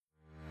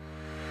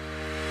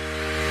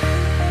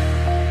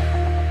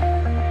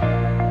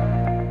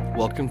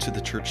Welcome to the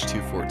Church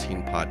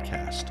 214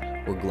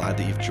 podcast. We're glad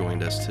that you've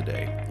joined us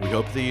today. We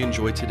hope that you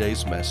enjoyed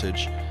today's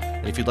message.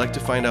 And if you'd like to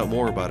find out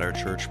more about our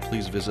church,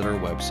 please visit our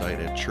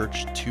website at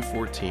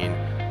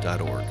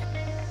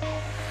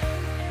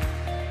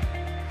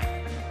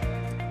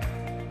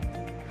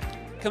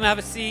church214.org. Come have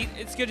a seat.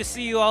 It's good to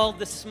see you all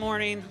this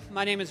morning.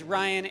 My name is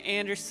Ryan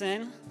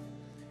Anderson,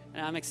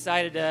 and I'm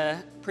excited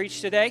to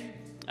preach today.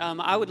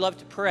 I would love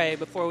to pray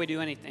before we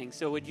do anything,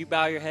 so would you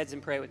bow your heads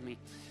and pray with me?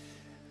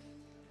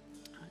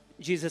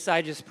 Jesus,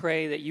 I just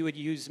pray that you would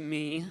use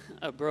me,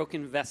 a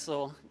broken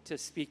vessel, to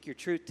speak your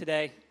truth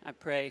today. I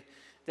pray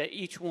that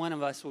each one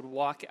of us would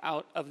walk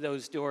out of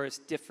those doors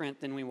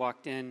different than we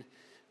walked in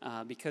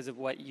because of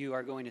what you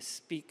are going to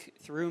speak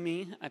through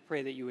me. I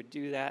pray that you would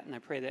do that, and I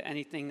pray that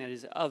anything that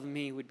is of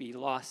me would be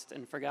lost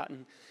and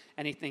forgotten.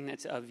 Anything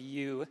that's of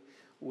you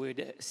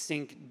would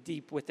sink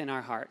deep within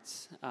our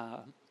hearts.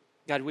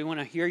 God, we want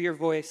to hear your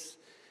voice,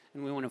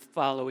 and we want to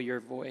follow your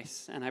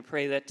voice. And I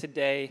pray that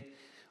today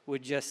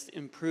would just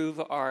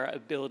improve our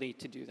ability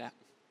to do that.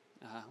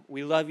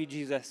 We love you,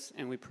 Jesus,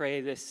 and we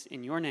pray this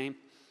in your name.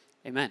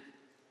 Amen.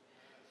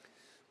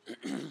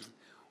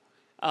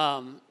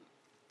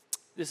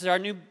 This is our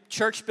new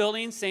church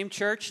building, same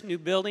church, new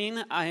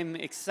building. I'm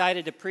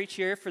excited to preach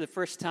here for the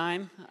first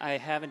time. I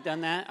haven't done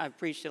that. I've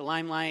preached at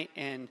Limelight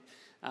and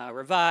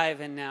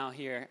Revive and now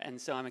here, and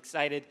so I'm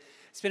excited.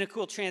 It's been a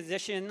cool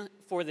transition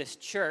for this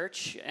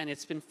church, and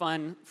it's been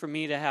fun for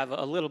me to have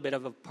a little bit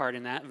of a part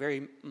in that, a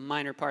very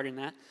minor part in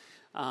that.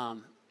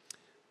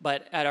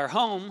 But at our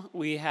home,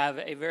 we have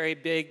a very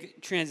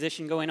big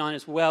transition going on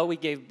as well.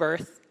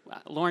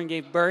 Lauren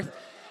gave birth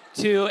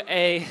to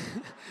that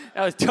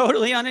was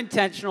totally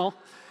unintentional.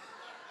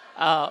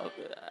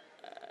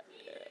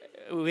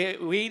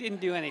 We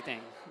didn't do anything.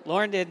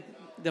 Lauren did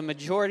the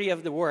majority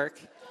of the work.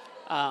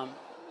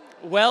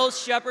 Wells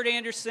Shepard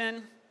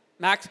Anderson,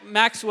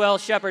 Maxwell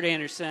Shepard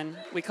Anderson,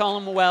 we call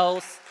him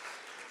Wells.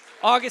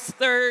 August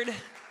 3rd,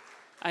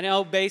 I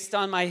know based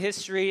on my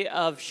history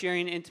of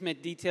sharing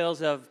intimate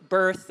details of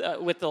birth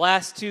with the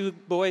last two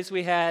boys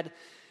we had,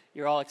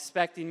 you're all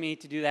expecting me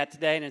to do that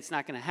today, and it's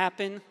not going to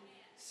happen.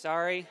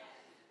 Sorry.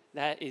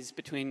 That is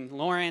between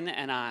Lauren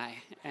and I.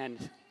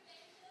 And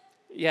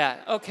yeah,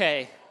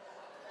 okay.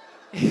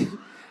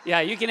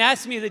 Yeah, you can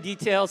ask me the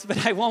details,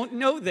 but I won't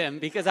know them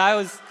because I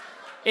was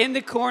in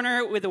the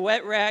corner with a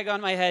wet rag on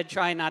my head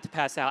trying not to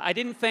pass out. I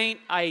didn't faint.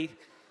 I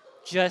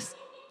just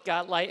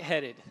got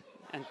lightheaded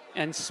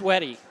and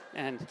sweaty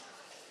and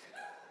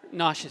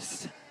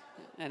nauseous.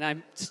 And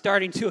I'm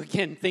starting to,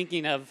 again,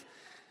 thinking of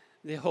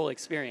the whole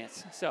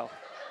experience. So,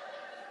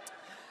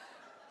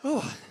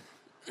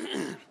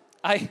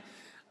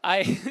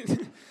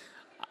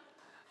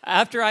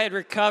 after I had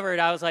recovered,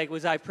 I was like,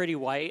 was I pretty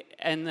white?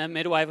 And the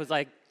midwife was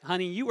like,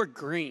 honey, you were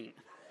green.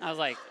 I was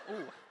like,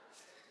 ooh,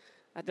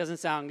 that doesn't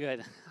sound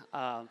good.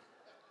 I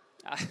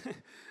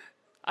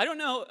don't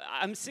know.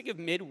 I'm sick of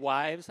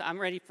midwives. I'm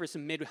ready for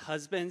some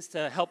mid-husbands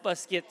to help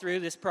us get through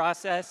this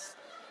process.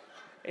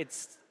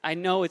 I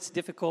know it's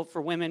difficult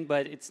for women,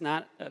 but it's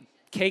not a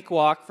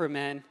cakewalk for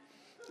men.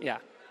 Yeah.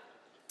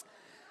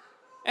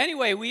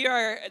 Anyway, we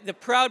are the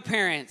proud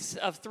parents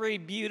of three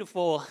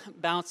beautiful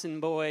bouncing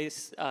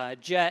boys,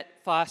 Jet,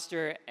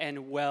 Foster,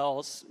 and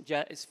Wells.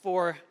 Jet is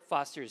 4,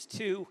 Foster is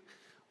 2.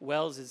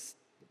 Wells is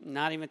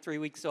not even 3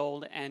 weeks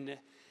old, and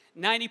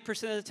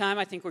 90% of the time,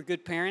 I think we're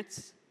good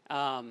parents.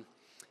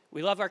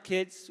 We love our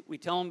kids. We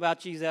tell them about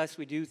Jesus.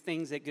 We do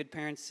things that good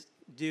parents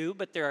do,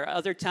 but there are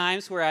other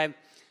times where I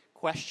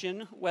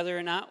question whether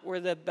or not we're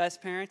the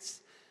best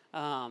parents.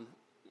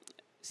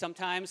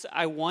 Sometimes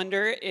I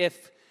wonder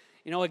if,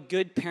 a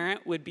good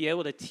parent would be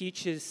able to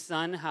teach his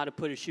son how to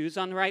put his shoes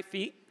on the right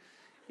feet.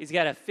 He's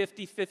got a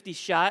 50-50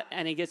 shot,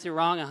 and he gets it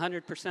wrong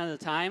 100% of the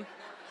time.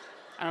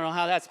 I don't know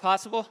how that's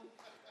possible.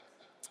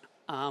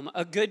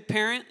 A good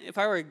parent, if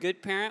I were a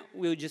good parent,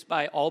 we would just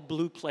buy all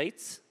blue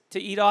plates to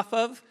eat off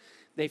of.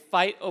 They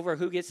fight over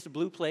who gets the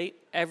blue plate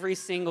every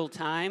single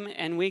time,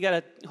 and we got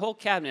a whole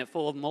cabinet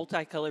full of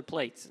multicolored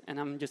plates. And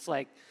I'm just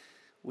like,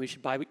 we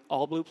should buy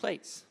all blue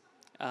plates.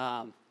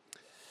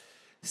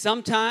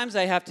 Sometimes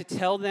I have to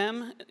tell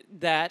them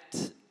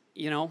that,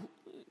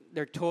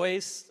 their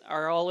toys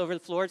are all over the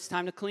floor. It's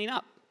time to clean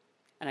up.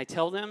 And I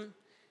tell them,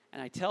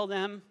 and I tell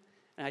them,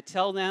 and I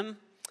tell them,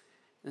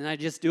 and I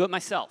just do it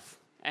myself.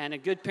 And a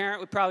good parent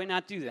would probably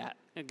not do that.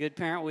 A good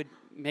parent would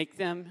make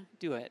them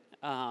do it.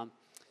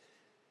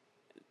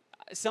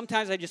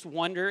 Sometimes I just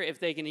wonder if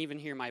they can even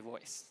hear my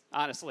voice,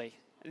 honestly.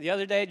 The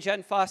other day, Jet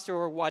and Foster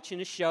were watching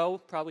a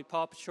show, probably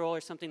Paw Patrol or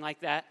something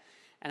like that.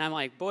 And I'm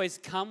like, boys,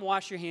 come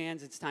wash your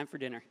hands. It's time for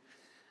dinner.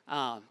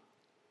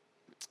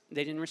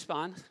 They didn't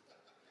respond.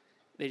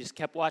 They just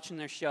kept watching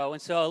their show.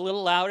 And so a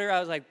little louder, I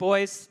was like,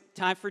 boys,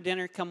 time for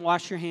dinner. Come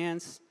wash your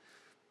hands.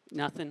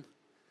 Nothing.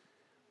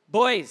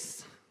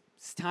 Boys,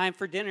 it's time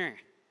for dinner.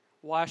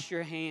 Wash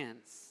your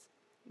hands.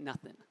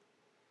 Nothing.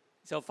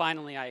 So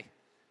finally, I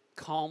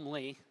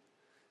calmly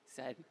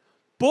said,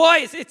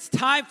 boys, it's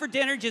time for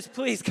dinner. Just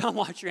please come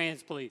wash your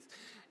hands, please.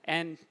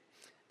 And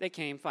They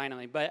came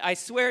finally. But I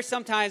swear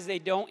sometimes they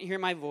don't hear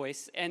my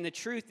voice. And the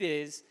truth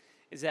is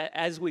that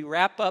as we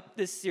wrap up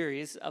this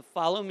series of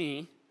Follow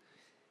Me,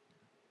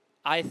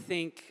 I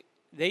think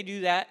they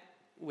do that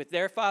with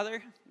their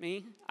Father,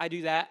 me. I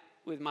do that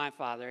with my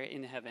Father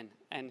in heaven.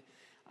 And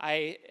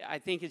I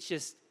think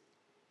it's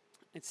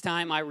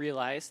time I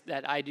realize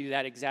that I do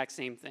that exact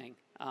same thing.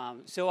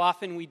 So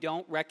often we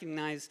don't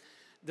recognize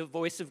the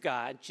voice of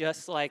God,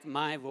 just like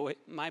my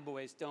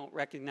boys don't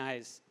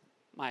recognize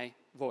my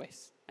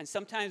voice. And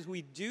sometimes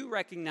we do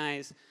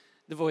recognize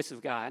the voice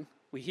of God.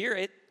 We hear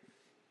it,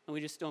 and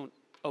we just don't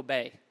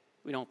obey.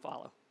 We don't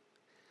follow.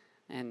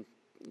 And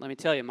let me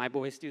tell you, my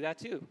boys do that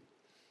too.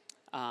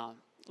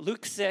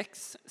 Luke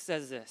 6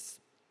 says this: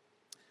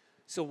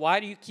 "So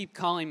why do you keep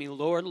calling me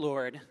Lord,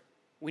 Lord,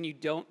 when you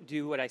don't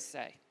do what I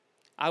say?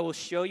 I will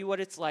show you what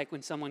it's like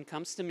when someone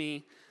comes to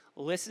me,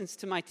 listens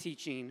to my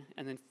teaching,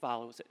 and then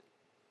follows it."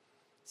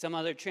 Some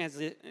other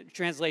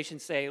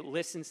translations say,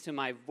 listens to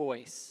my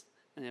voice,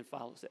 and then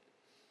follows it.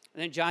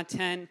 And then John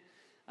 10,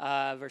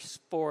 verse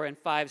 4 and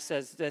 5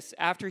 says this: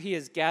 "After he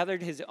has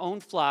gathered his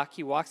own flock,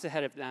 he walks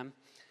ahead of them,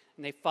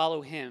 and they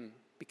follow him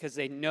because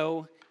they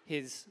know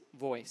his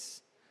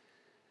voice.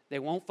 They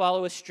won't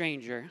follow a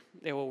stranger.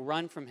 They will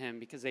run from him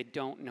because they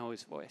don't know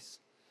his voice."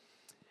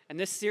 And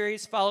this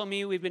series, Follow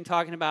Me, we've been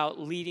talking about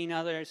leading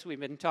others. We've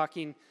been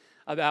talking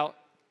about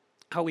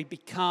how we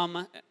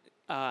become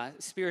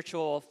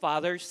spiritual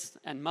fathers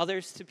and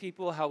mothers to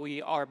people, how we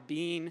are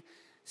being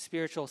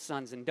spiritual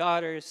sons and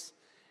daughters,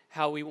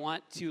 how we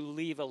want to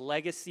leave a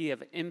legacy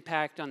of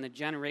impact on the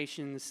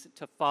generations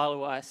to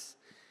follow us.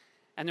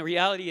 And the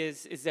reality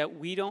is that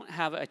we don't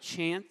have a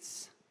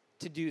chance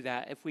to do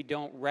that if we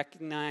don't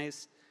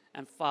recognize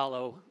and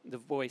follow the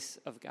voice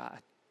of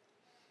God.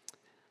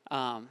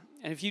 And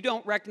if you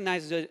don't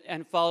recognize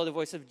and follow the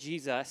voice of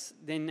Jesus,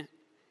 then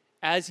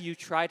as you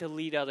try to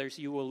lead others,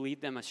 you will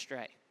lead them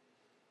astray.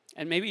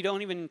 And maybe you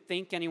don't even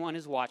think anyone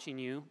is watching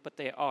you, but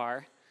they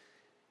are.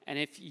 And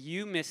if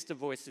you miss the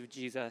voice of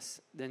Jesus,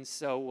 then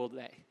so will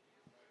they.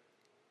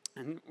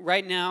 And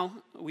right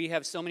now, we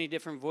have so many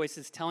different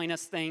voices telling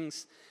us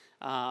things,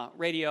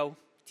 radio,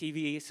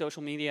 TV,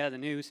 social media, the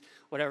news,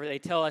 whatever. They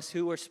tell us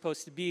who we're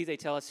supposed to be. They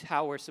tell us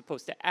how we're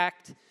supposed to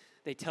act.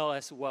 They tell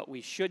us what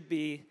we should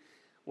be,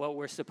 what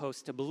we're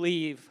supposed to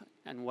believe,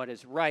 and what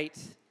is right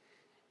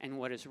and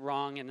what is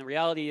wrong. And the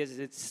reality is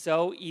it's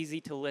so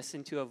easy to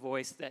listen to a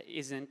voice that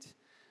isn't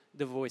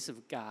the voice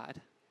of God.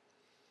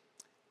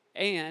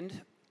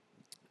 And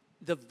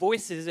the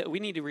voices that we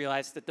need to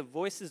realize that the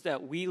voices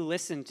that we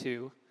listen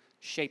to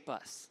shape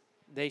us.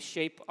 They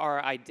shape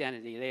our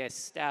identity. They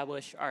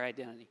establish our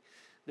identity.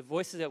 The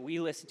voices that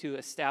we listen to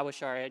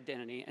establish our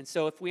identity. And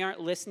so if we aren't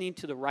listening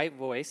to the right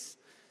voice,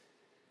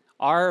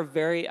 our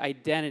very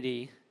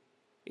identity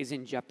is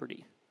in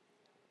jeopardy.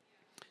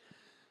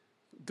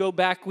 Go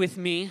back with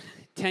me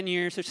 10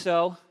 years or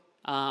so.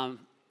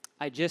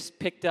 I just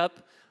picked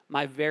up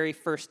my very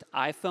first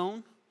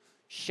iPhone,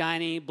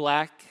 shiny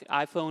black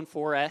iPhone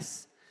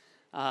 4S.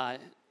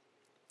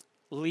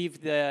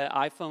 Leave the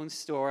iPhone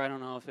store. I don't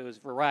know if it was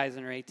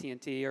Verizon or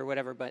AT&T or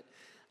whatever, but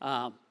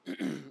I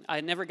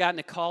had never gotten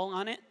a call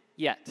on it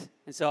yet.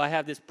 And so I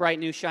have this bright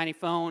new shiny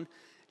phone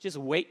just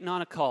waiting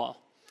on a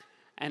call.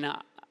 And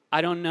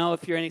I don't know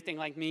if you're anything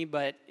like me,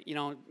 but,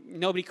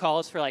 nobody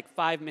calls for like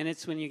 5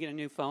 minutes when you get a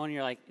new phone.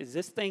 You're like, is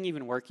this thing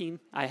even working?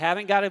 I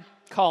haven't got a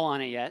call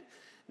on it yet.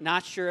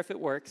 Not sure if it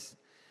works.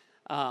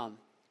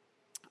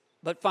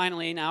 But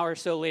finally, an hour or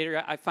so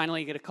later, I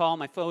finally get a call.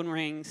 My phone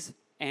rings,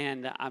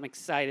 and I'm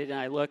excited, and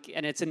I look,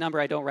 and it's a number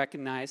I don't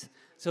recognize.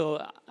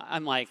 So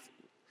I'm like,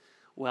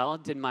 well,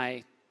 did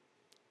my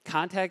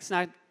contacts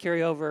not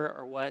carry over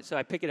or what? So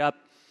I pick it up,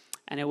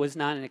 and it was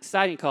not an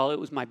exciting call. It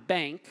was my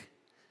bank.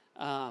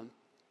 And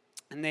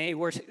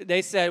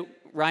they said,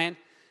 Ryan,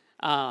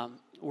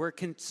 we're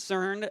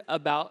concerned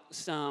about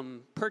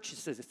some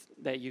purchases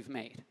that you've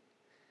made.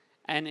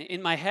 And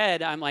in my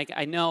head, I'm like,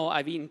 I know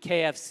I've eaten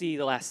KFC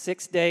the last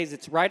 6 days.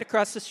 It's right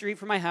across the street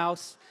from my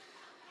house.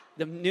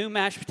 The new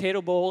mashed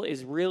potato bowl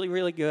is really,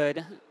 really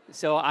good.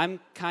 So I'm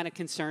kind of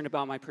concerned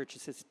about my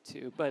purchases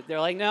too. But they're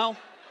like, no.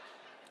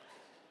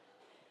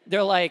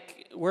 They're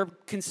like, we're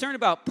concerned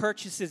about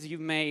purchases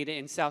you've made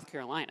in South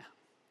Carolina.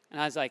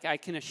 And I was like, I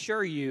can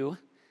assure you,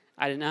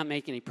 I did not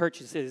make any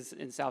purchases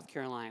in South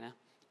Carolina.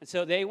 And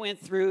so they went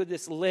through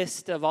this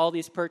list of all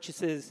these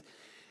purchases.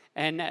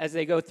 And as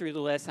they go through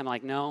the list, I'm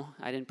like, no,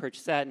 I didn't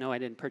purchase that. No, I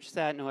didn't purchase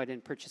that. No, I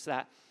didn't purchase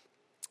that.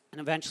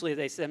 And eventually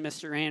they said,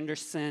 Mr.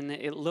 Anderson,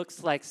 it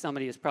looks like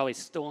somebody has probably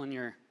stolen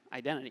your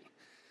identity.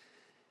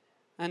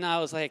 And I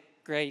was like,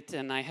 great.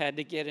 And I had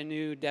to get a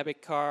new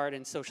debit card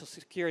and social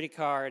security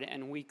card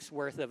and weeks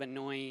worth of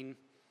annoying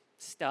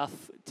stuff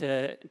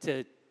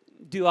to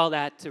do all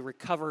that to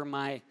recover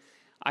my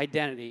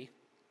identity.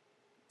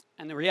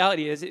 And the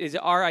reality is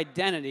our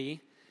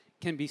identity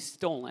can be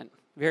stolen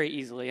very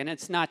easily. And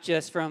it's not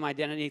just from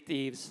identity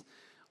thieves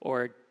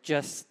or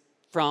just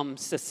from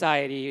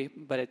society,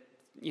 but it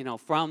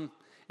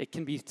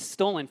can be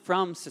stolen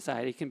from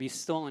society. It can be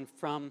stolen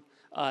from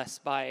us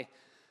by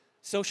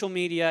social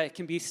media, it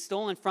can be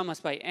stolen from us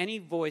by any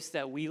voice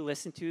that we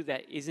listen to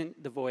that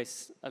isn't the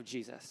voice of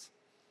Jesus.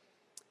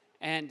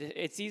 And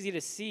it's easy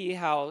to see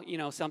how,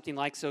 something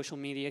like social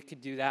media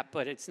could do that,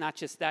 but it's not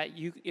just that.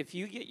 If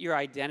you get your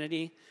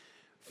identity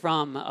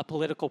from a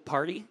political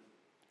party,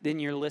 then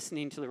you're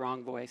listening to the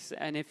wrong voice.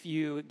 And if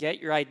you get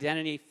your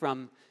identity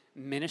from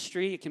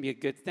ministry, it can be a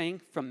good thing,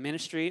 from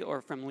ministry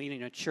or from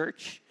leading a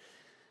church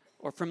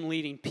or from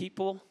leading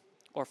people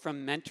or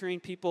from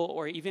mentoring people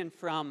or even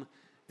from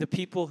the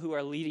people who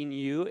are leading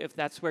you. If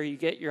that's where you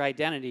get your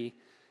identity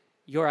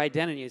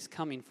is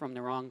coming from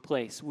the wrong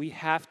place. We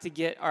have to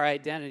get our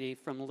identity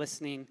from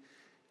listening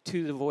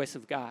to the voice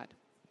of God.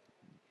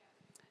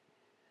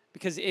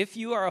 Because if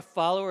you are a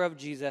follower of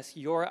Jesus,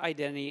 your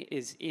identity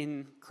is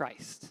in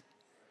Christ.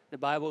 The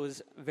Bible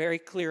is very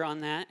clear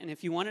on that. And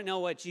if you want to know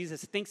what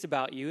Jesus thinks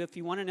about you, if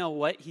you want to know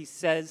what he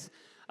says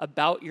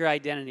about your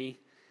identity,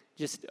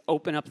 just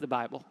open up the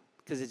Bible,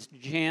 because it's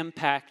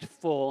jam-packed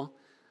full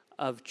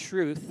of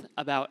truth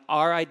about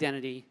our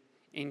identity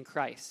in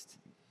Christ.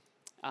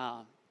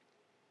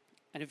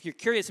 And if you're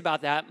curious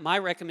about that, my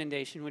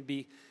recommendation would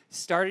be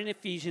start in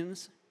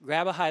Ephesians,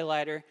 grab a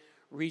highlighter,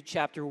 read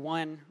chapter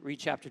 1, read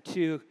chapter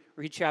 2,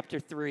 read chapter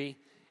 3,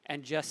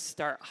 and just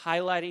start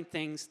highlighting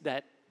things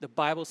that the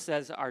Bible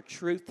says are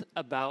truth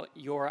about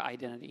your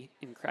identity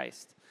in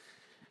Christ.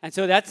 And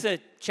so that's a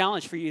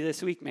challenge for you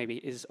this week maybe,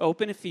 is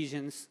open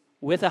Ephesians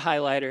with a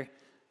highlighter,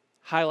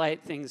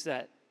 highlight things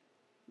that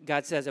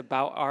God says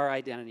about our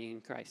identity in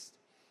Christ.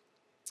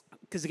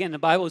 Because again, the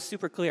Bible is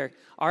super clear.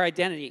 Our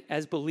identity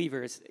as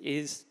believers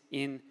is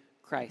in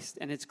Christ.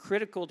 And it's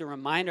critical to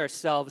remind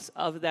ourselves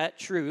of that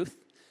truth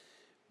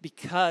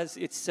because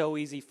it's so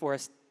easy for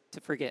us to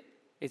forget.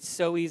 It's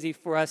so easy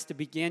for us to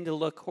begin to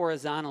look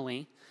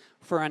horizontally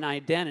for an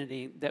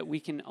identity that we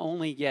can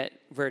only get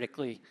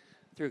vertically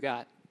through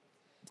God.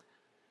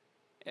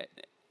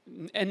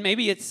 And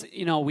maybe it's,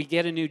 we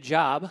get a new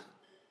job.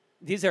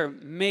 These are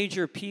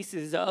major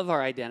pieces of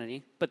our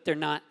identity, but they're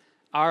not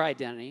our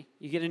identity.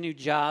 You get a new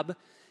job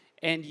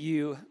and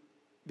you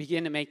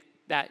begin to make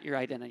that your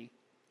identity.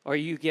 Or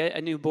you get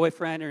a new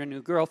boyfriend or a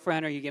new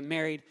girlfriend, or you get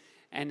married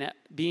and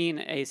being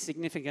a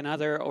significant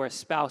other or a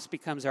spouse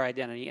becomes our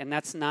identity. And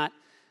that's not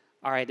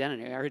our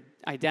identity. Our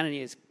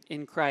identity is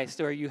in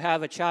Christ. Or you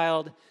have a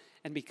child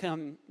and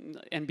becoming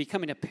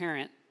a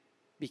parent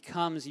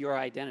becomes your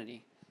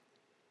identity.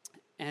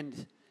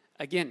 And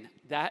again,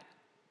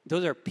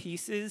 those are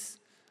pieces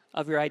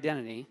of your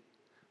identity,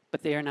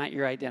 but they are not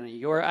your identity.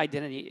 Your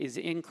identity is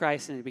in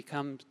Christ, and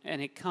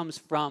it comes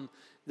from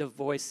the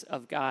voice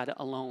of God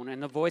alone.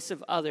 And the voice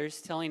of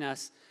others telling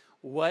us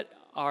what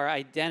our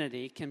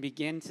identity can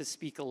begin to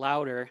speak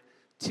louder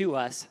to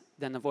us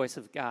than the voice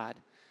of God.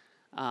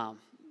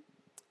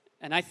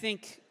 And I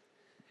think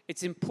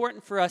it's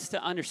important for us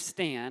to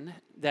understand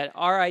that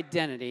our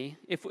identity,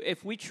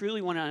 if we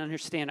truly want to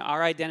understand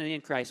our identity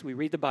in Christ, we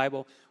read the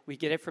Bible, we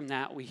get it from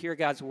that, we hear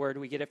God's word,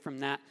 we get it from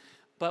that,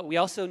 but we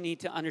also need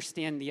to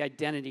understand the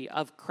identity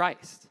of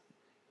Christ.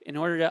 In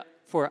order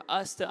for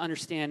us to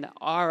understand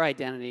our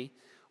identity,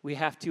 we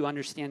have to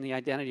understand the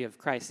identity of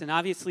Christ. And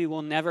obviously,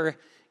 we'll never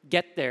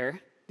get there.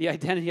 The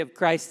identity of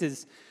Christ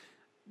is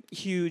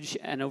huge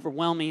and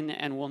overwhelming,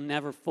 and we'll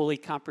never fully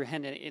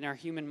comprehend it in our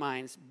human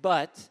minds.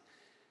 But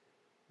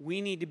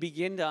we need to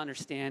begin to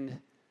understand,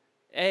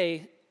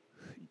 A,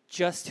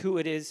 just who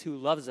it is who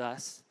loves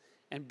us,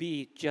 and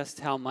B, just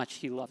how much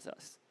he loves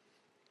us.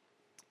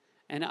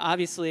 And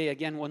obviously,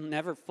 again, we'll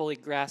never fully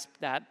grasp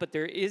that, but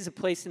there is a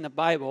place in the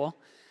Bible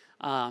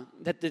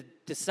that the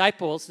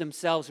disciples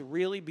themselves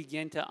really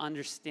begin to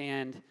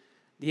understand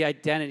the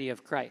identity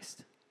of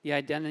Christ, the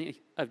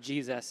identity of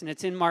Jesus. And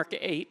it's in Mark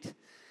 8.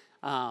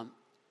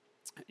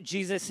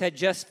 Jesus had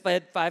just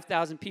fed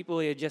 5,000 people.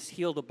 He had just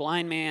healed a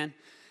blind man.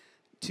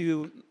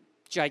 2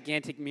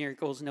 gigantic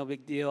miracles, no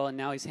big deal. And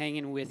now he's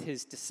hanging with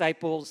his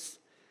disciples.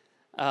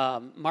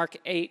 Mark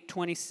 8,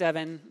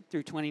 27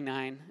 through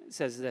 29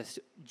 says this: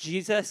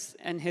 Jesus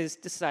and his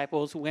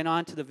disciples went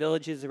on to the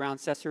villages around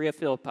Caesarea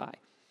Philippi.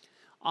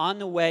 On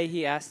the way,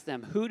 he asked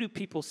them, "Who do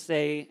people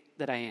say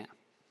that I am?"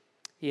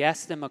 He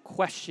asked them a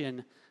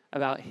question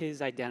about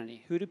his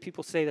identity. Who do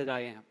people say that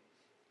I am?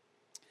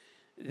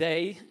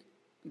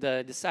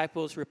 The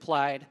disciples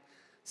replied,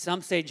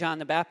 "Some say John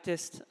the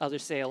Baptist,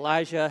 others say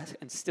Elijah,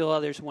 and still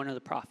others one of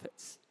the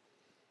prophets."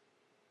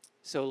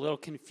 So a little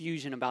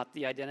confusion about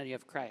the identity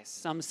of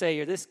Christ. Some say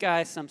you're this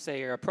guy, some say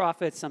you're a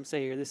prophet, some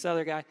say you're this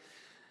other guy.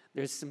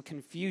 There's some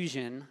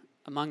confusion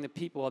among the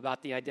people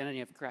about the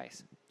identity of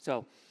Christ.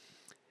 So,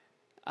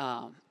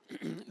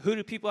 who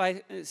do people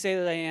say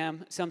that I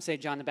am? Some say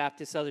John the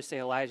Baptist, others say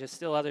Elijah,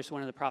 still others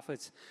one of the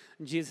prophets.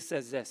 And Jesus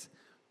says this: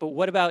 "But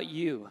what about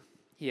you?"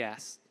 He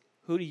asked.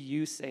 "Who do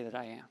you say that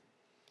I am?"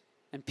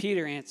 And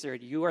Peter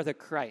answered, "You are the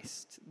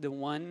Christ, the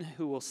one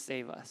who will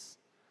save us."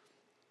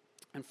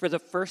 And for the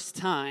first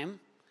time,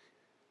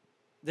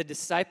 the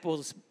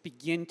disciples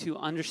begin to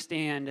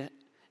understand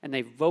and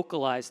they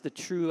vocalize the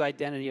true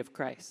identity of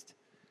Christ.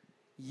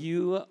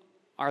 You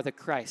are the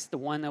Christ, the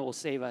one that will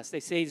save us.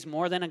 They say he's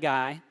more than a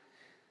guy.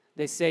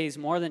 They say he's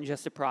more than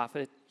just a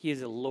prophet. He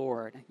is a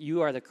Lord.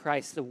 You are the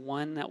Christ, the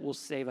one that will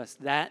save us.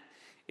 That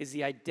is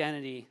the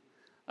identity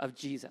of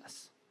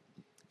Jesus.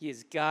 He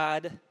is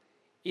God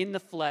in the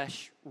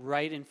flesh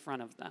right in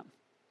front of them.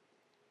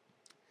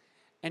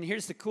 And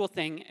here's the cool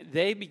thing.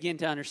 They begin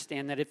to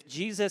understand that if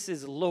Jesus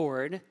is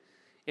Lord,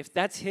 if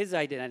that's his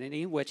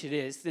identity, which it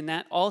is, then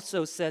that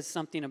also says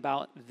something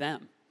about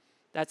them.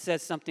 That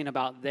says something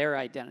about their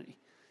identity.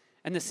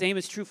 And the same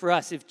is true for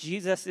us. If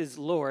Jesus is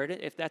Lord,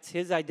 if that's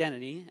his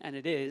identity, and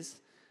it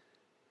is,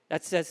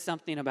 that says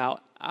something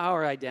about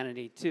our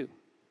identity too.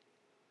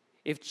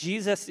 If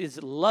Jesus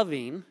is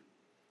loving,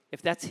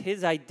 if that's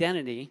his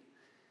identity,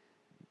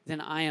 then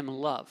I am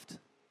loved.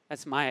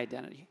 That's my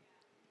identity.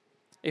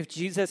 If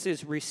Jesus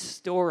is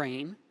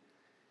restoring,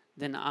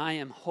 then I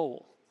am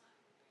whole.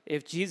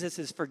 If Jesus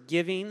is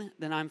forgiving,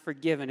 then I'm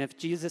forgiven. If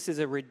Jesus is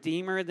a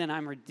redeemer, then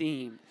I'm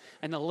redeemed.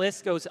 And the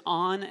list goes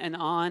on and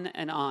on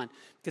and on.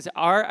 Because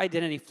our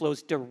identity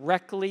flows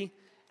directly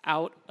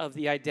out of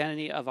the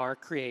identity of our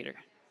Creator.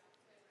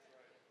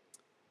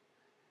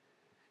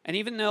 And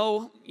even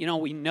though,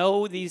 we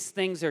know these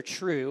things are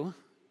true,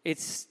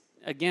 it's,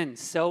 again,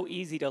 so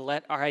easy to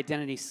let our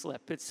identity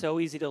slip. It's so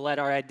easy to let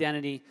our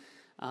identity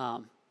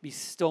be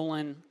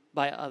stolen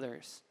by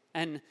others.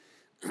 And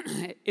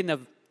in the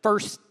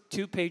first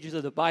 2 pages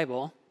of the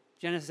Bible,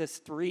 Genesis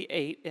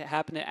 3:8, it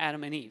happened to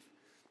Adam and Eve.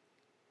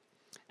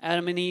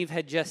 Adam and Eve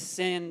had just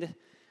sinned.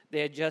 They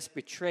had just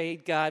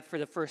betrayed God for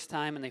the first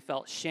time, and they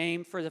felt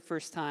shame for the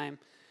first time.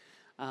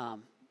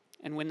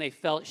 And when they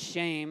felt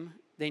shame,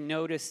 they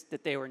noticed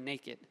that they were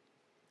naked.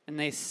 And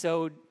they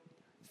sewed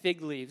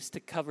fig leaves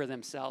to cover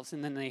themselves,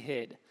 and then they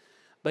hid.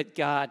 But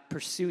God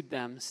pursued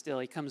them still.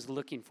 He comes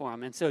looking for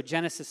them. And so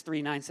Genesis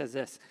 3:9 says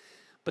this,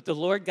 "But the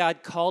Lord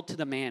God called to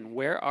the man,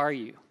 'Where are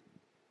you?'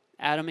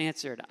 Adam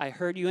answered, 'I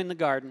heard you in the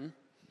garden,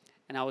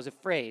 and I was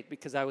afraid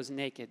because I was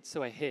naked,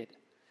 so I hid.'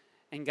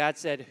 And God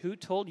said, 'Who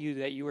told you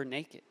that you were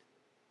naked?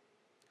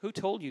 Who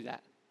told you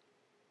that?'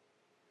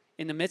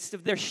 In the midst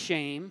of their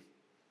shame,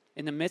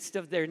 in the midst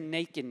of their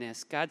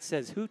nakedness, God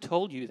says, 'Who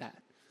told you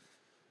that?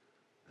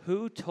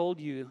 Who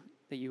told you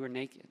that you were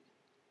naked?'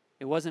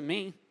 It wasn't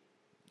me.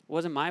 It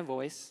wasn't my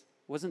voice.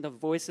 It wasn't the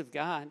voice of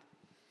God.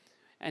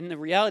 And the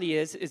reality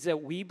is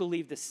that we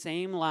believe the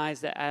same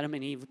lies that Adam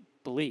and Eve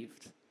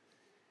believed.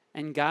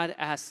 And God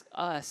asks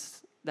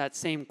us that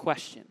same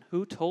question.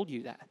 Who told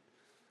you that?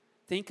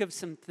 Think of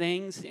some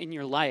things in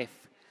your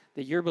life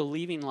that you're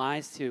believing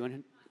lies to,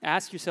 and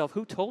ask yourself,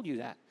 who told you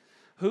that?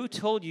 Who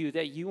told you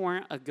that you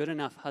weren't a good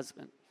enough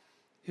husband?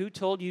 Who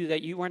told you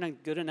that you weren't a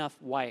good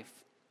enough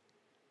wife?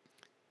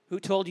 Who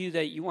told you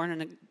that you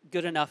weren't a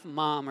good enough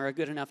mom or a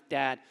good enough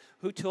dad?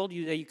 Who told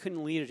you that you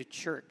couldn't lead a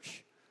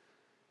church?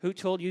 Who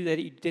told you that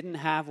you didn't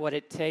have what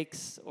it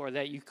takes, or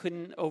that you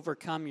couldn't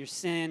overcome your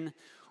sin,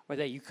 or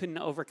that you couldn't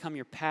overcome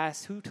your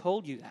past? Who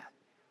told you that?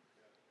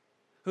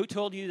 Who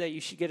told you that you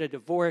should get a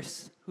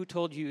divorce? Who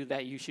told you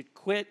that you should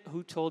quit?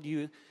 Who told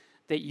you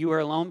that you are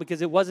alone?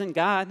 Because it wasn't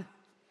God.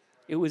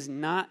 It was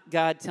not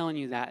God telling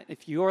you that.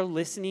 If you're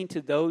listening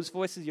to those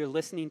voices, you're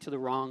listening to the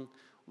wrong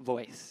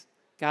voice.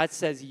 God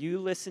says, you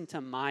listen to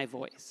my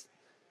voice.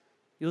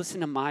 You listen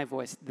to my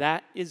voice.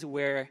 That is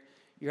where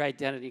your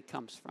identity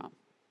comes from.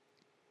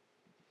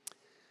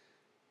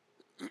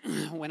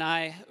 When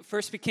I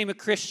first became a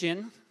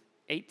Christian,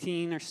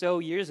 18 or so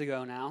years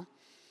ago now,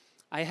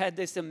 I had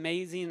this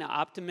amazing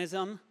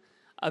optimism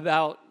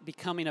about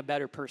becoming a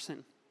better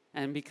person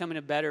and becoming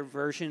a better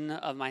version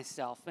of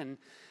myself. And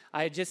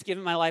I had just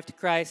given my life to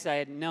Christ. I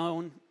had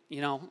known,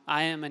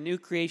 I am a new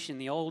creation.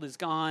 The old is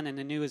gone and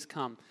the new has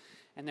come.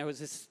 And there was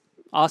this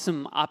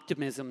awesome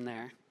optimism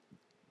there.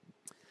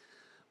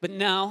 But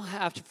now,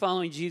 after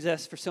following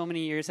Jesus for so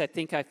many years, I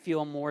think I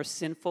feel more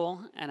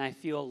sinful and I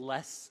feel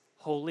less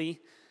holy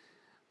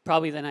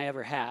probably than I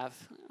ever have.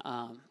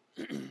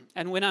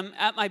 And when I'm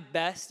at my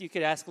best, you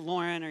could ask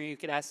Lauren or you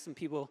could ask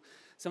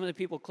some of the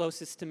people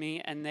closest to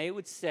me, and they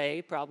would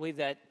say probably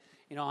that,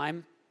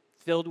 I'm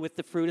filled with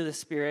the fruit of the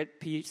Spirit,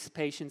 peace,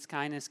 patience,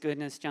 kindness,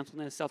 goodness,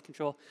 gentleness,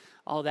 self-control,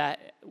 all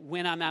that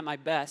when I'm at my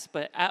best.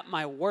 But at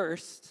my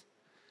worst,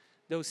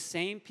 those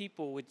same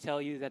people would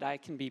tell you that I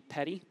can be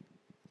petty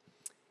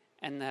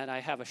and that I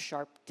have a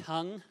sharp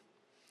tongue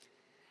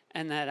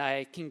and that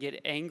I can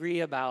get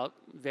angry about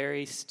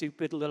very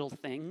stupid little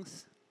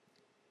things.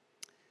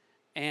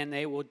 And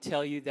they would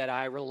tell you that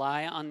I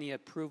rely on the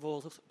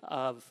approval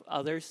of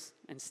others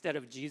instead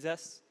of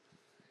Jesus.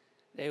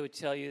 They would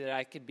tell you that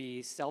I could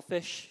be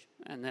selfish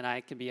and that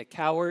I could be a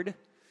coward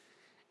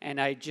and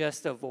I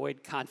just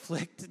avoid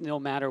conflict no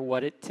matter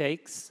what it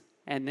takes.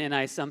 And then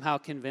I somehow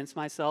convince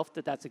myself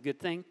that that's a good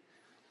thing.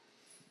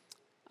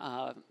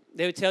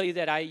 They would tell you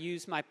that I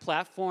use my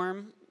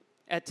platform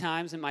at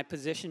times and my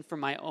position for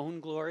my own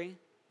glory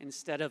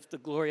instead of the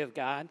glory of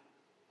God.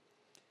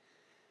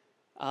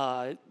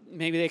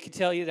 Maybe they could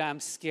tell you that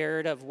I'm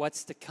scared of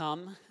what's to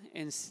come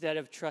instead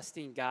of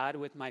trusting God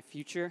with my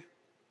future.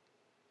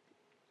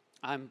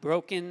 I'm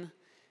broken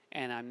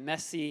and I'm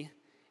messy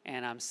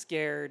and I'm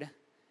scared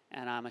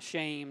and I'm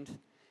ashamed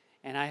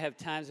And I have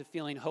times of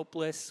feeling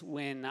hopeless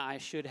when I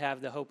should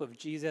have the hope of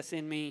Jesus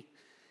in me.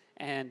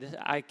 And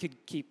I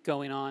could keep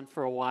going on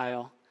for a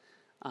while.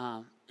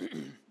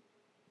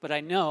 But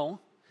I know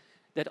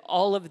that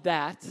all of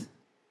that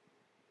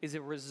is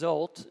a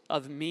result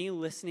of me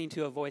listening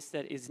to a voice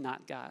that is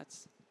not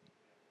God's.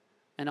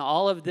 And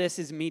all of this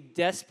is me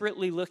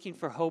desperately looking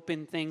for hope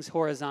in things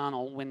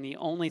horizontal when the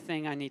only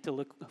thing I need to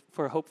look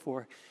for hope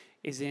for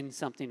is in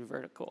something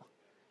vertical,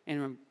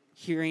 and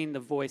hearing the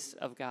voice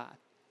of God.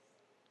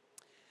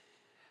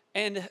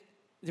 And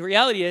the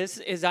reality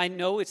is I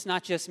know it's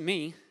not just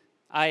me.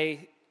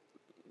 I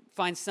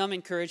find some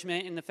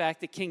encouragement in the fact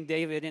that King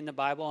David in the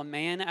Bible, a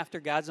man after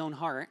God's own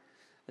heart,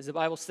 as the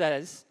Bible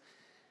says,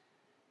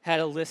 had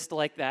a list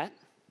like that.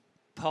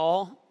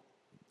 Paul,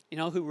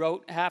 who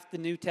wrote half the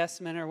New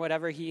Testament or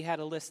whatever, he had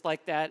a list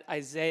like that.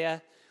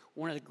 Isaiah,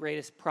 one of the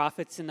greatest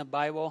prophets in the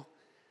Bible,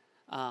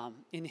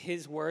 in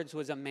his words,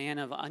 was a man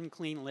of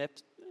unclean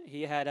lips.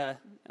 He had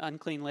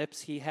unclean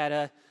lips. He had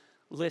a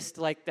list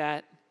like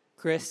that.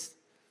 Chris,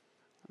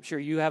 I'm sure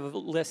you have a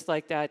list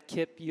like that.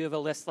 Kip, you have a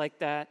list like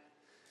that.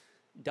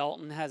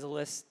 Dalton has a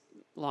list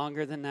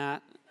longer than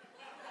that.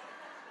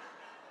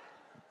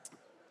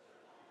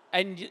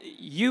 And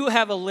you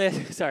have a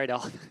list. Sorry,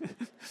 Dalton.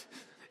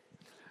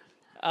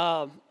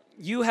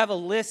 You have a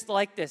list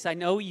like this. I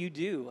know you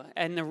do.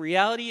 And the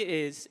reality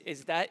is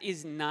that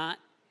is not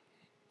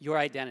your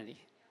identity.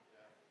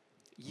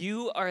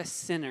 You are a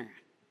sinner,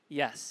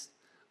 yes,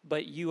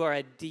 but you are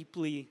a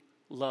deeply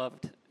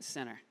loved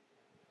sinner.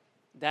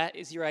 That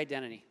is your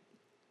identity.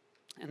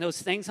 And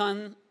those things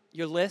on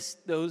your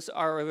list, those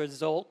are a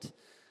result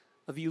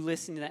of you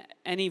listening to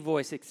any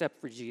voice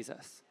except for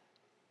Jesus.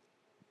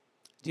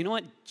 Do you know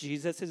what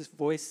Jesus'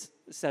 voice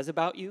says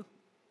about you?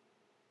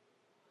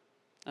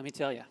 Let me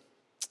tell you.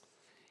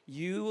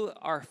 You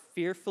are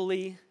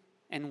fearfully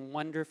and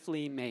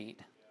wonderfully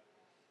made.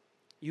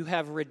 You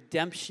have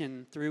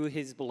redemption through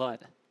his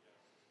blood.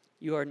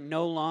 You are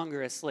no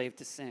longer a slave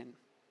to sin.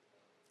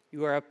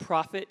 You are a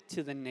prophet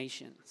to the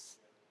nations.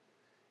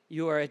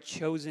 You are a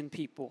chosen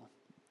people,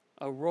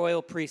 a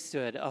royal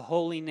priesthood, a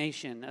holy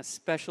nation, a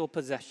special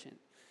possession,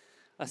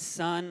 a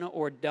son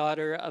or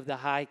daughter of the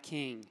high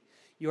king.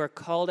 You are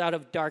called out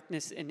of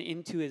darkness and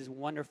into his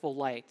wonderful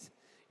light.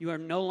 You are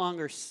no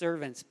longer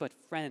servants, but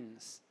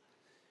friends.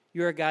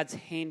 You are God's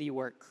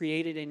handiwork,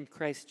 created in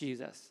Christ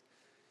Jesus,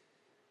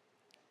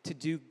 to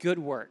do good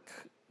work,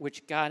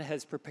 which God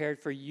has prepared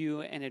for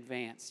you in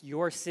advance.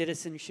 Your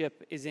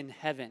citizenship is in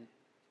heaven.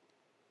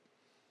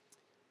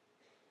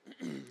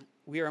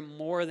 We are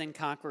more than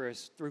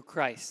conquerors through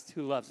Christ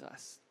who loves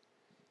us.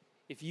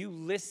 If you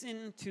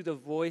listen to the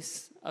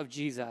voice of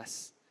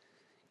Jesus,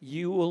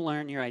 you will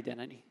learn your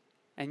identity.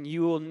 And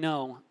you will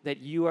know that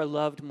you are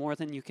loved more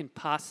than you can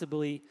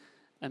possibly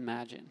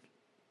imagine.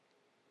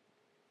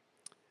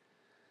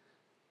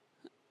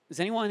 Does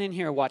anyone in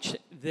here watch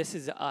This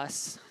Is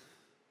Us?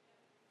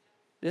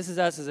 This Is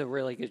Us is a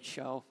really good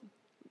show.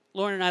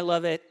 Lauren and I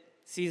love it.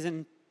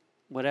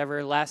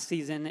 Last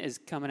season is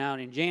coming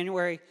out in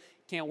January.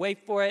 Can't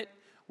wait for it.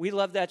 We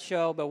love that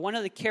show. But one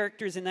of the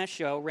characters in that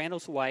show,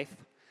 Randall's wife,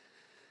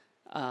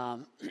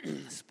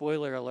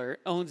 spoiler alert,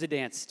 owns a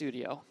dance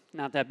studio.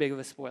 Not that big of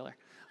a spoiler.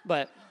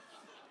 But,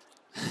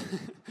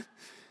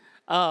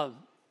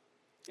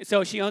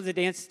 so she owns a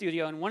dance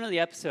studio, and one of the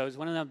episodes,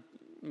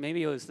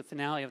 maybe it was the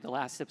finale of the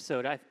last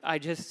episode,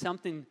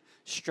 something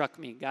struck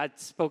me. God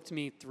spoke to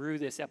me through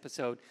this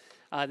episode.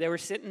 They were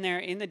sitting there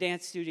in the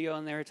dance studio,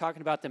 and they were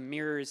talking about the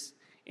mirrors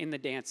in the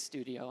dance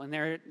studio, and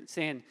they're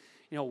saying,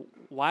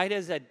 why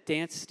does a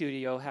dance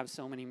studio have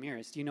so many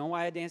mirrors? Do you know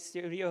why a dance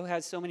studio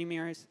has so many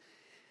mirrors?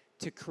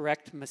 To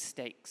correct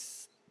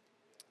mistakes.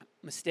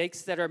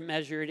 Mistakes that are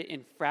measured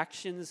in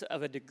fractions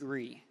of a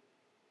degree.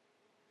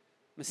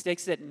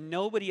 Mistakes that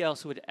nobody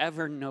else would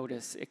ever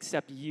notice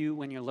except you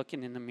when you're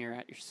looking in the mirror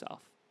at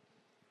yourself.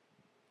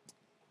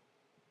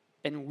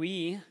 And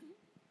we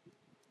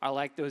are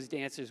like those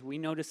dancers. We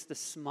notice the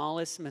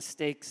smallest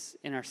mistakes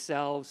in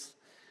ourselves,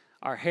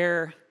 our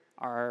hair,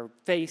 our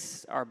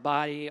face, our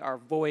body, our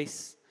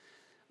voice,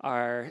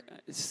 our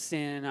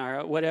sin,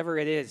 our whatever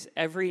it is.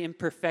 Every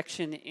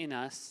imperfection in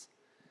us,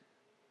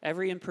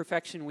 every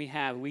imperfection we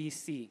have, we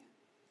see.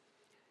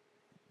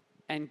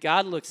 And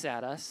God looks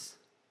at us,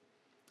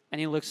 and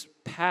he looks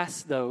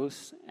past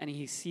those, and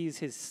he sees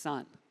his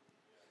son.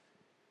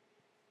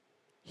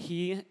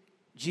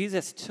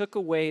 Jesus took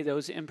away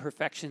those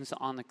imperfections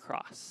on the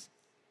cross.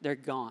 They're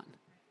gone,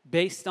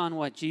 based on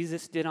what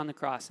Jesus did on the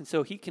cross. And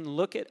so he can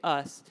look at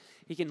us,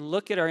 he can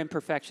look at our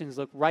imperfections,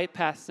 look right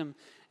past them,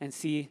 and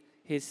see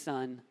his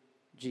son,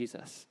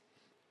 Jesus.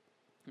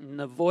 And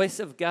the voice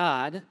of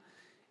God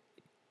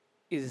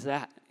is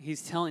that.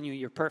 He's telling you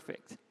you're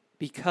perfect.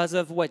 Because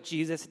of what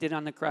Jesus did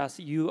on the cross,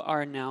 you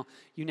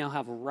now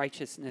have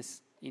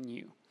righteousness in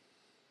you.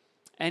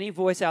 Any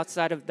voice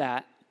outside of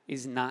that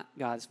is not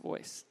God's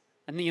voice.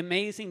 And the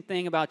amazing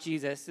thing about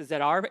Jesus is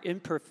that our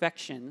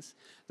imperfections,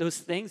 those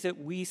things that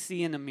we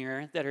see in the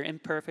mirror that are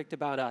imperfect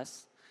about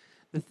us,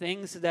 the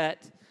things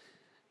that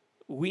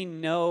we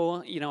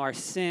know, our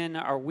sin,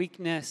 our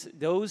weakness.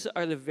 Those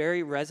are the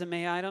very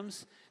resume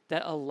items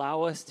that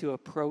allow us to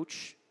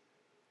approach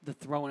the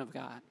throne of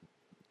God.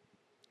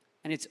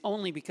 And it's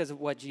only because of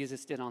what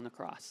Jesus did on the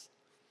cross.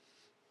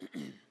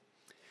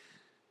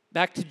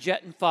 Back to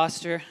Jet and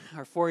Foster,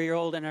 our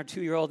 4-year-old and our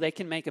 2-year-old, they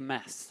can make a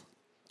mess.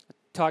 I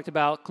talked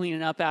about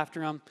cleaning up after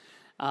them.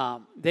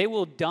 They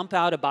will dump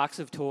out a box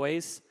of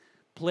toys,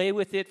 play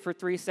with it for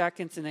 3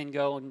 seconds, and then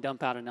go and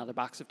dump out another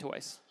box of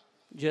toys,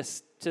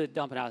 just to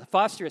dump it out.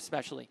 Foster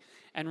especially.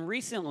 And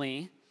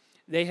recently,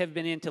 they have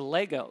been into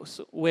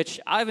Legos, which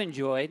I've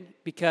enjoyed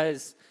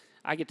because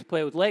I get to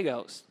play with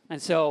Legos.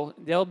 And so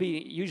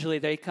usually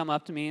they come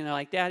up to me and they're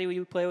like, Daddy, will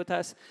you play with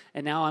us?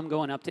 And now I'm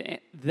going up to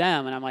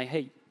them and I'm like,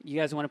 hey, you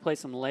guys want to play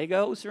some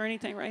Legos or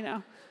anything right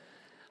now?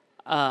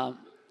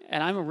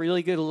 And I'm a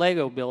really good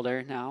Lego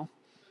builder now.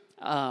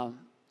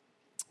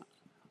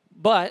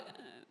 But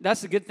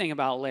that's the good thing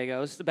about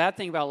Legos. The bad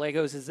thing about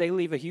Legos is they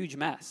leave a huge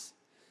mess.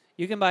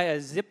 You can buy a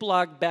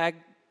Ziploc bag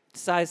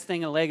size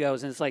thing of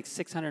Legos and it's like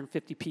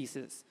 650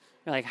 pieces.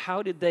 You're like,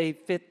 how did they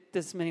fit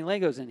this many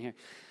Legos in here?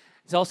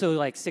 It's also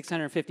like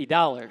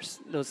 $650.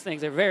 Those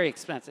things are very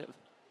expensive.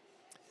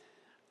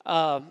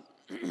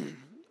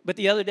 But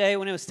the other day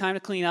when it was time to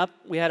clean up,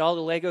 we had all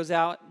the Legos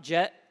out.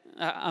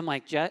 I'm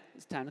like, Jet,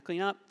 it's time to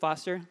clean up.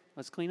 Foster,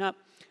 let's clean up.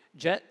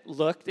 Jet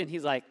looked and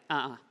he's like,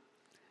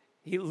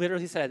 He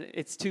literally said,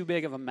 it's too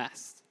big of a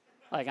mess.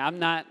 Like, I'm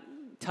not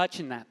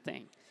touching that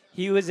thing.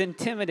 He was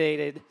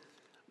intimidated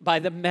by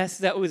the mess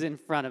that was in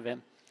front of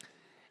him.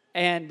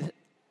 And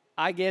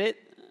I get it,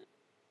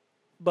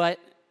 but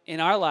in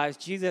our lives,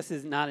 Jesus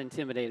is not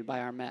intimidated by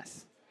our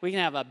mess. We can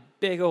have a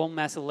big old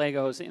mess of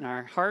Legos in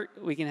our heart.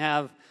 We can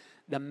have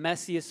the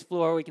messiest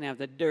floor. We can have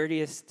the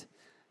dirtiest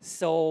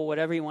soul,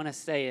 whatever you want to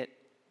say it.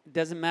 It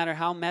doesn't matter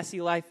how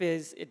messy life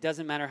is. It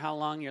doesn't matter how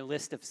long your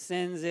list of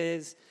sins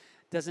is.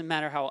 It doesn't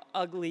matter how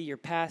ugly your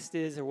past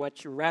is or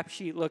what your rap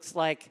sheet looks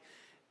like.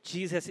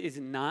 Jesus is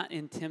not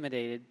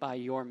intimidated by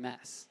your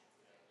mess.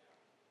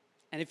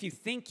 And if you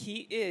think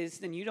he is,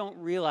 then you don't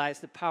realize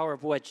the power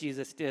of what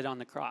Jesus did on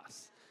the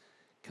cross.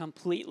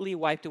 Completely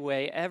wiped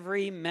away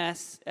every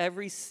mess,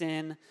 every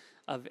sin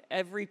of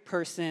every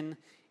person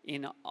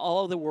in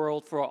all the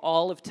world for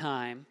all of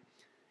time.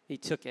 He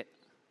took it.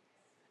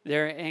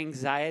 Their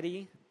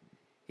anxiety,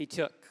 he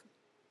took.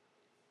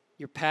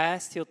 Your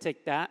past, he'll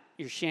take that.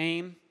 Your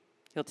shame,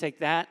 he'll take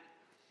that.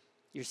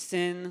 Your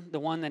sin, the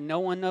one that no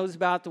one knows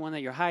about, the one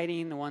that you're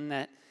hiding, the one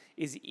that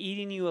is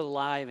eating you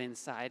alive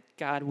inside,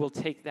 God will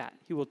take that.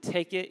 He will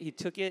take it. He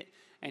took it,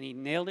 and he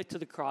nailed it to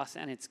the cross,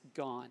 and it's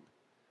gone.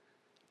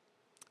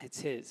 It's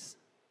his.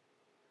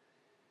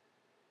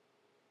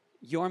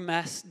 Your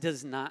mess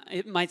does not,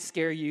 it might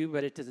scare you,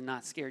 but it does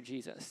not scare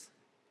Jesus.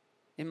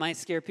 It might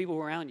scare people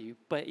around you,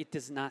 but it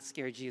does not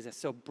scare Jesus.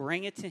 So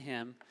bring it to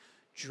him,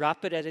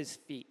 drop it at his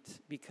feet,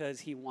 because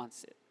he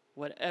wants it.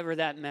 Whatever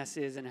that mess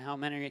is and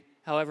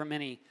however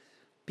many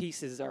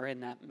pieces are in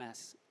that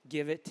mess,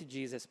 give it to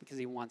Jesus because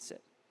he wants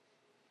it.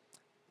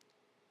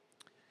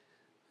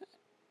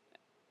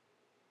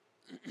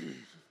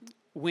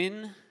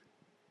 When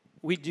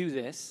we do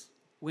this,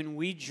 when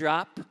we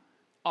drop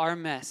our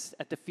mess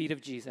at the feet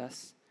of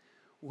Jesus,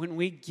 when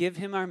we give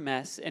him our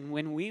mess, and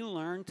when we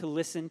learn to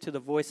listen to the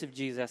voice of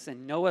Jesus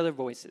and no other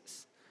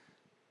voices,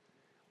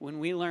 when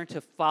we learn to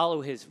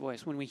follow his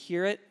voice, when we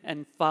hear it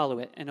and follow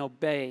it and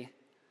obey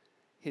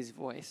his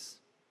voice,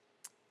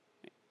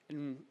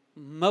 and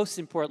most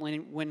importantly,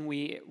 when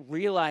we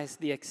realize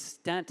the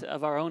extent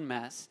of our own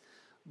mess,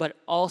 but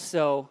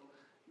also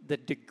the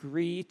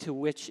degree to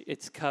which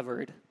it's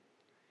covered,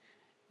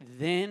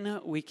 then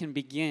we can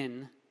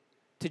begin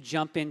to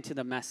jump into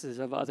the messes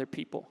of other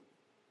people.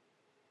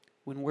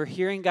 When we're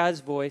hearing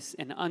God's voice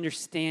and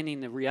understanding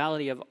the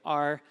reality of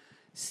our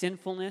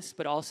sinfulness,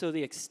 but also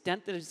the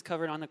extent that it's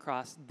covered on the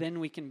cross, then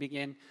we can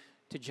begin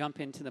to jump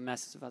into the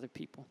messes of other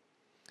people.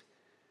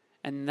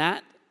 And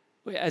that,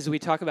 as we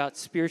talk about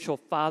spiritual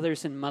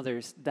fathers and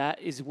mothers,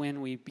 that is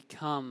when we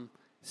become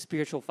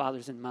spiritual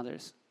fathers and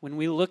mothers. When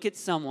we look at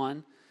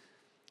someone,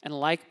 and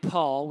like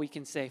Paul, we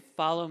can say,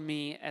 follow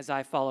me as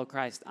I follow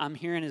Christ. I'm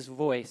hearing his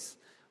voice.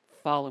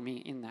 Follow me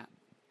in that.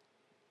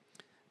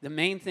 The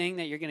main thing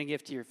that you're going to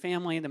give to your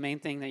family, the main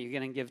thing that you're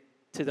going to give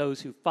to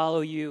those who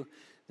follow you,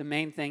 the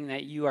main thing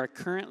that you are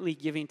currently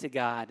giving to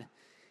God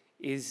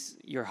is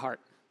your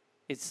heart.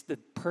 It's the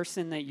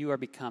person that you are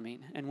becoming.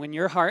 And when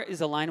your heart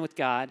is aligned with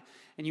God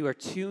and you are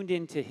tuned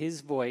into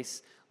his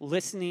voice,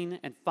 listening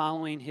and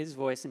following his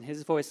voice and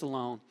his voice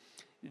alone,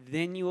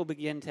 then you will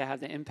begin to have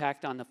the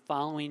impact on the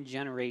following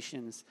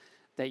generations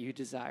that you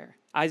desire.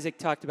 Isaac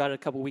talked about it a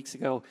couple weeks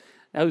ago.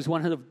 That was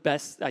one of the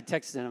best. I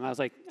texted him. I was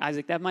like,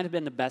 Isaac, that might have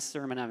been the best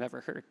sermon I've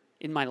ever heard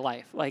in my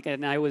life.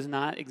 And I was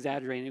not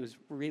exaggerating. It was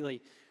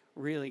really,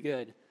 really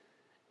good.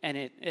 And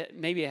it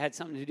maybe it had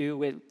something to do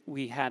with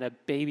we had a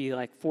baby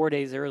like 4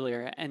 days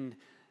earlier, and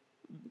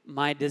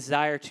my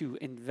desire to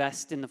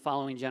invest in the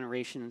following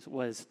generations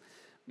was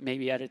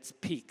maybe at its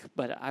peak.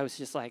 But I was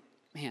just like,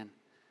 man,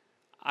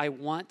 I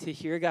want to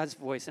hear God's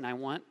voice, and I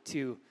want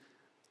to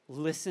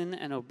listen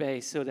and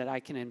obey so that I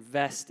can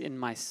invest in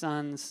my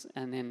sons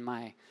and in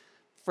my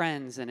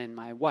friends and in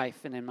my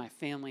wife and in my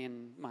family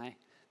and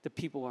the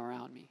people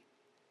around me.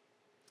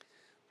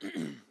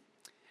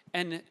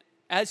 And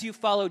as you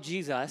follow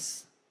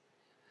Jesus,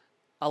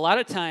 a lot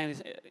of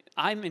times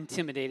I'm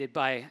intimidated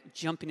by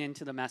jumping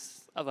into the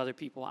mess of other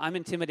people. I'm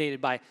intimidated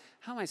by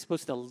how am I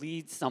supposed to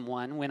lead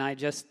someone when I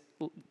just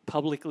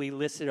publicly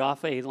listed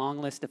off a long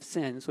list of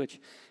sins, which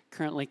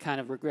currently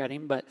kind of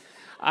regretting, but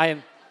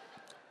I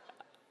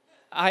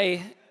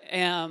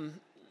am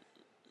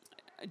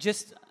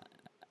just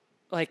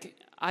like,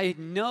 I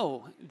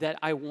know that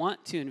I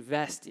want to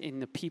invest in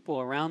the people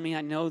around me.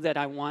 I know that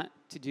I want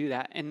to do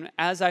that. And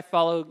as I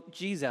follow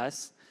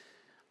Jesus,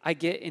 I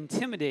get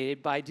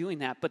intimidated by doing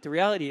that. But the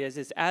reality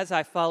is as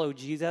I follow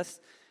Jesus,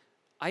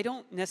 I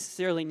don't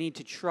necessarily need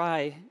to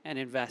try and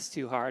invest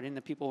too hard in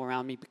the people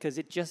around me because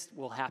it just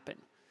will happen.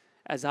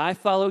 As I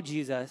follow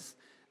Jesus,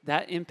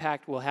 that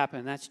impact will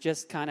happen. That's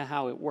just kind of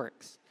how it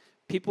works.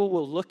 People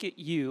will look at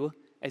you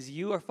as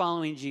you are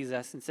following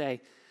Jesus and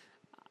say,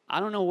 I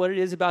don't know what it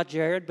is about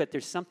Jared, but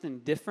there's something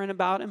different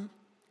about him,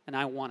 and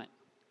I want it.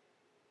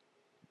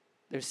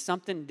 There's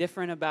something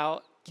different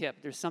about Kip.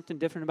 There's something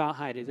different about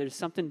Heidi. There's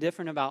something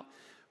different about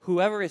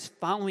whoever is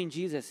following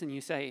Jesus, and you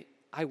say,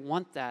 I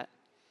want that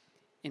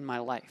in my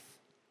life.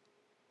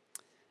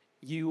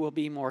 You will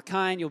be more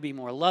kind, you'll be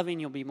more loving,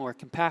 you'll be more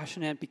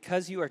compassionate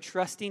because you are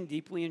trusting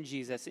deeply in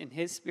Jesus, and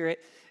His Spirit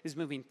is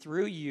moving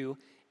through you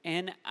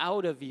and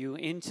out of you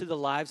into the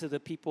lives of the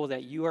people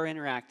that you are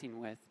interacting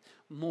with.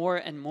 More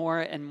and more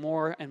and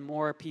more and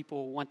more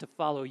people want to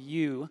follow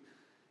you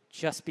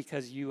just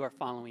because you are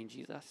following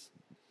Jesus.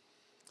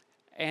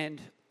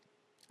 And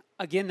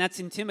again, that's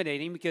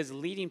intimidating because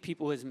leading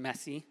people is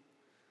messy.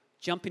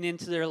 Jumping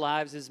into their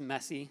lives is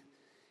messy.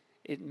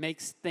 It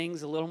makes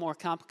things a little more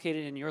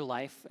complicated in your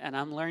life, and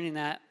I'm learning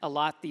that a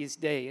lot these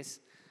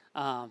days.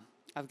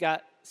 I've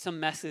got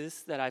some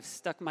messes that I've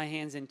stuck my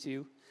hands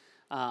into,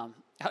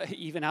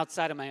 even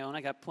outside of my own.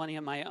 I got plenty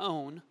of my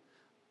own.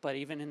 But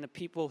even in the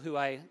people who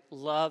I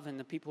love and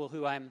the people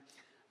who I'm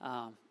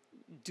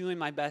doing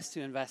my best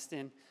to invest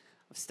in,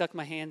 I've stuck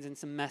my hands in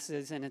some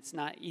messes, and it's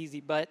not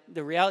easy. But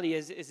the reality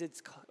is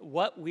it's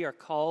what we are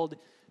called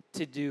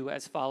to do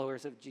as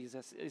followers of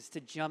Jesus, is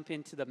to jump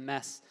into the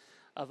mess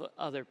of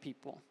other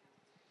people.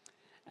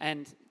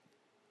 And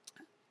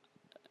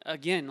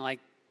again, like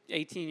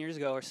 18 years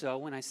ago or so,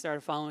 when I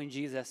started following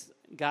Jesus,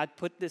 God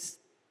put this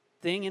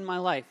thing in my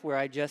life where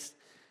I just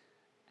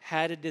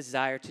had a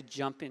desire to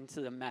jump into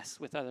the mess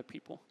with other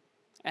people.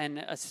 And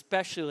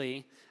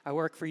especially, I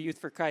work for Youth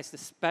for Christ,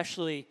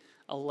 especially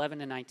 11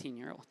 to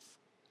 19-year-olds.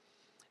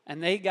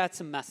 And they got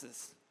some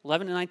messes.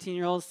 11 to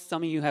 19-year-olds,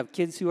 some of you have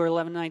kids who are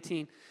 11 to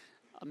 19.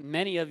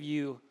 Many of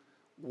you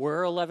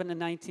were 11 to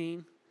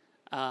 19.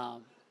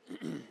 And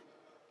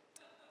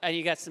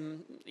you got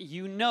some,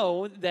 you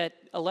know that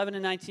 11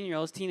 to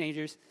 19-year-olds,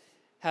 teenagers,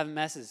 have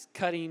messes.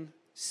 Cutting,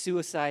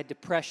 suicide,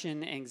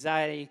 depression,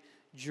 anxiety,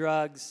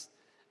 drugs,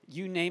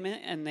 you name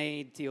it, and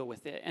they deal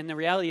with it. And the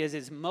reality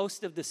is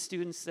most of the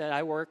students that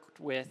I work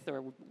with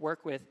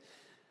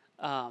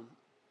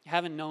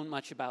haven't known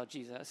much about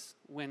Jesus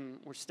when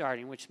we're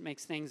starting, which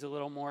makes things a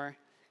little more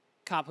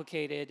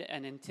complicated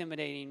and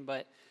intimidating.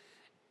 But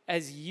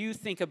as you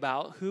think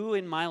about who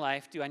in my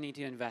life do I need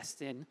to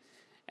invest in,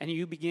 and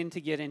you begin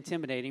to get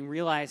intimidating,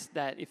 realize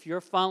that if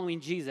you're following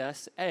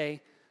Jesus,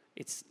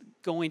 it's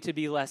going to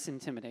be less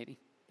intimidating.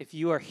 If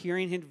you are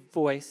hearing His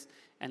voice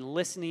and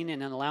listening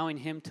and allowing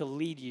Him to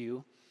lead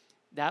you,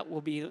 that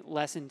will be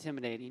less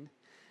intimidating.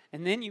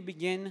 And then you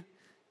begin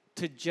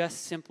to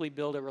just simply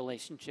build a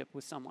relationship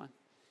with someone.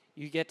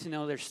 You get to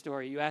know their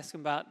story. You ask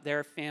them about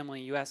their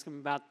family. You ask them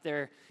about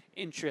their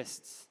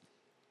interests.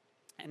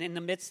 And in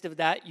the midst of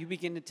that, you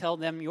begin to tell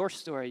them your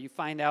story. You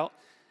find out,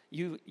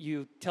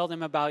 you tell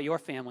them about your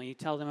family. You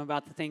tell them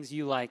about the things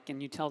you like.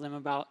 And you tell them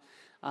about,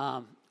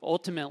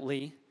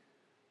 ultimately,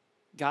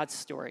 God's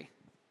story,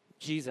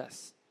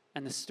 Jesus,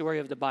 and the story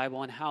of the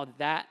Bible and how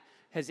that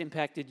has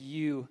impacted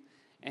you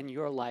and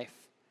your life.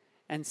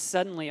 And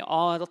suddenly,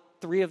 all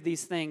three of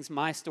these things,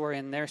 my story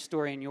and their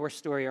story and your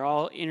story, are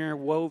all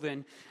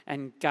interwoven,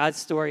 and God's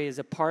story is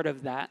a part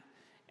of that.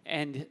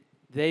 And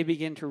they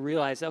begin to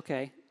realize,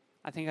 okay,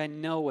 I think I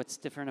know what's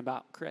different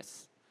about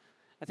Chris.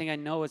 I think I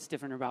know what's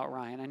different about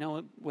Ryan. I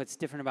know what's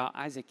different about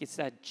Isaac. It's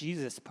that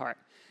Jesus part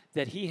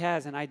that he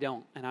has and I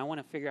don't. And I want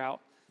to figure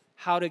out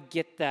how to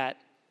get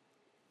that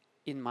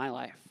in my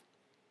life.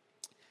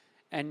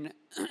 And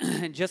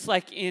just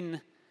like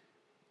in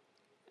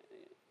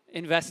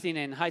investing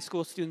in high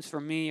school students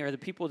for me, or the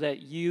people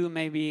that you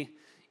may be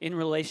in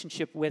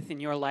relationship with in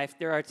your life,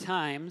 there are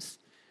times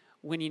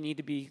when you need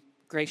to be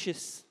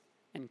gracious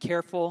and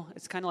careful.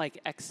 It's kind of like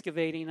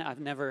excavating. I've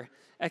never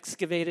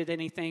excavated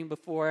anything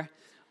before,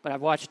 but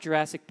I've watched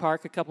Jurassic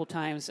Park a couple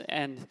times,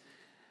 and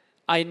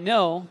I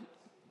know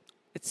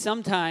that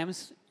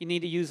sometimes you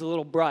need to use a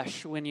little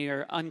brush when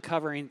you're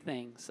uncovering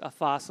things, a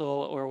fossil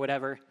or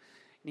whatever.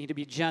 You need to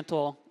be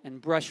gentle and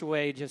brush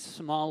away just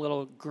small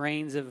little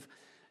grains of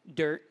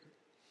dirt.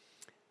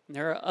 And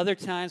there are other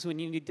times when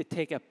you need to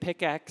take a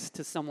pickaxe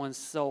to someone's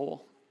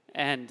soul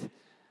and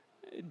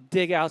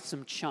dig out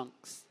some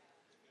chunks.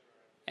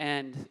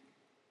 And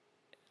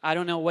I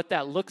don't know what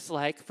that looks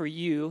like for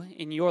you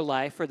in your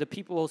life or the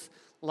people's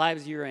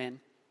lives you're in,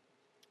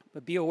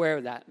 but be aware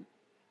of that.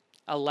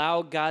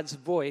 Allow God's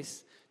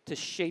voice to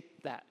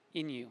shape that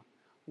in you.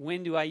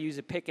 When do I use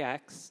a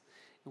pickaxe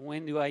and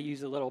when do I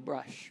use a little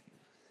brush?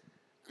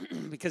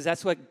 Because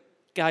that's what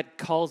God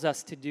calls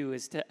us to do,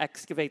 is to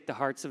excavate the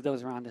hearts of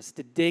those around us,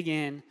 to dig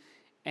in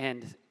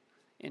and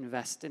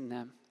invest in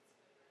them.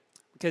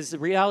 Because the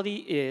reality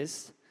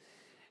is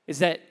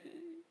that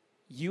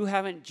you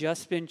haven't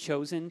just been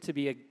chosen to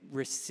be a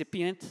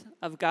recipient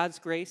of God's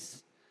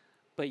grace,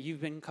 but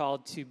you've been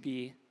called to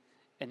be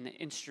an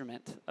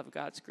instrument of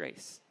God's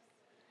grace.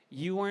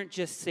 You weren't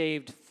just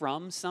saved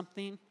from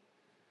something,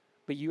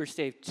 but you were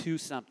saved to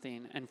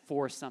something and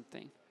for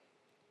something.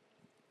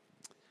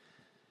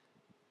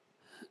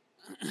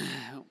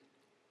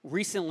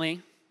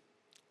 Recently,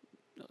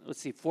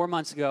 4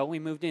 months ago, we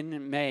moved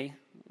in May,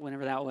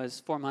 whenever that was,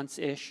 4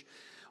 months-ish.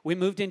 We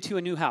moved into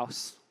a new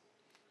house.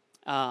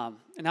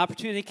 An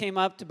opportunity came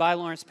up to buy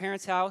Lauren's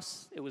parents'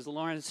 house. It was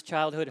Lauren's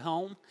childhood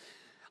home.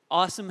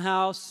 Awesome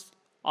house,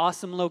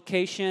 awesome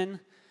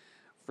location.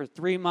 For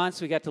 3 months,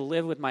 we got to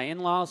live with my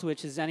in-laws,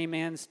 which is any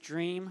man's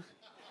dream.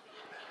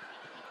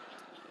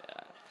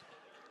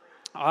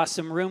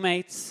 Awesome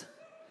roommates.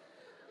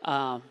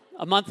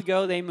 A month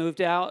ago, they moved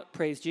out.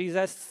 Praise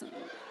Jesus.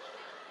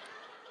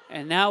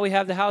 And now we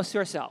have the house to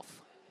ourselves.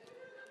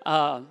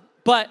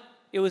 But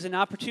it was an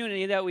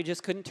opportunity that we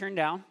just couldn't turn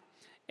down.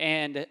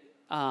 And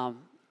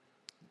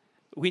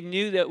we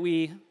knew that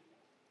we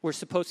were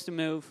supposed to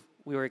move.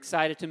 We were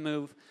excited to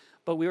move.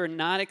 But we were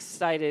not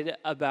excited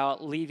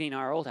about leaving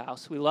our old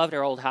house. We loved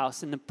our old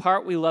house. And the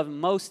part we loved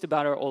most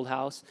about our old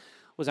house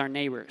was our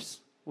neighbors.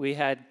 We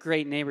had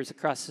great neighbors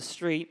across the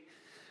street.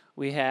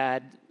 We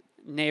had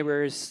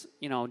neighbors,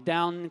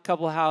 down a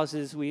couple of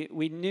houses.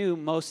 We knew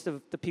most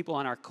of the people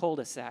on our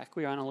cul-de-sac.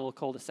 We were on a little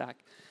cul-de-sac.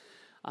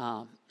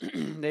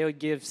 They would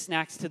give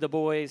snacks to the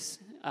boys.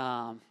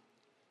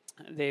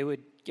 They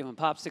would give them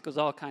popsicles,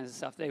 all kinds of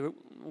stuff.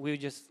 We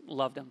just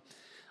loved them.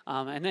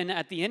 And then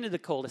at the end of the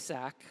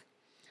cul-de-sac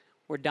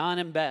were Don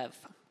and Bev.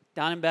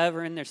 Don and Bev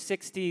are in their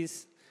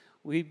 60s.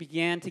 We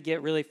began to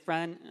get really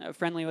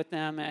friendly with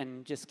them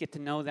and just get to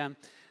know them.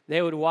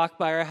 They would walk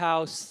by our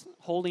house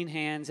holding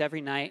hands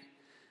every night.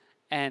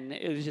 And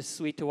it was just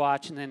sweet to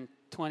watch. And then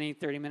 20,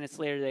 30 minutes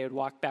later, they would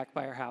walk back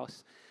by our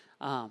house.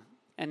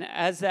 And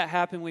as that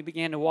happened, we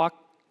began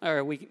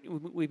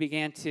we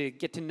began to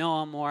get to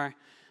know them more.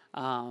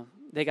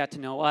 They got to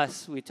know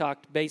us. We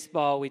talked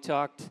baseball. We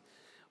talked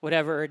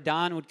whatever.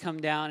 Don would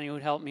come down and he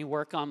would help me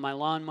work on my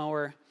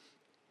lawnmower.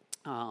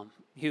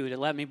 He would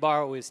let me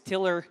borrow his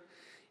tiller.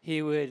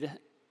 He would,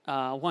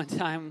 one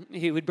time,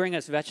 he would bring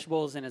us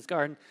vegetables in his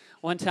garden.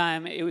 One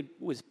time,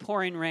 was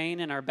pouring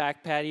rain and our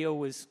back patio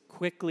was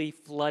quickly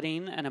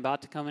flooding and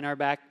about to come in our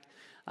back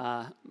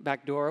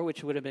door,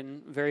 which would have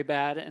been very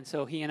bad. And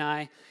so he and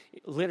I,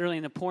 literally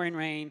in the pouring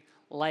rain,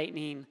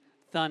 lightning,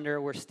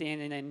 thunder, we're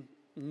standing in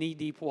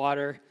knee-deep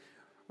water,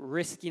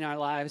 risking our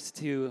lives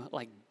to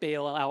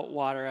bail out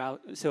water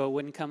out so it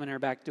wouldn't come in our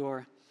back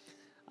door.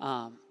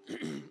 And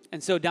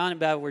so Don and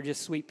Bev were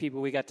just sweet people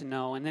we got to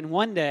know. And then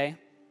one day,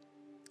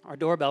 our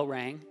doorbell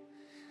rang,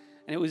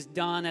 and it was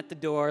Dawn at the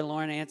door.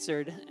 Lauren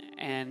answered,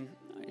 and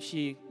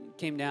she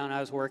came down. I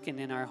was working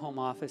in our home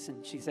office,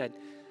 and she said,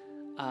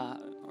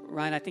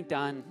 Ryan, I think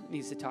Don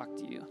needs to talk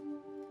to you.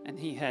 And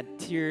he had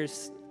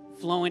tears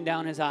flowing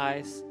down his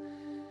eyes.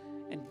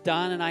 And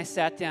Don and I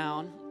sat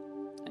down,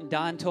 and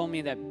Don told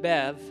me that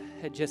Bev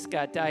had just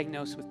got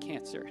diagnosed with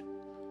cancer.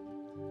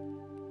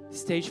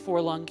 Stage 4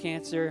 lung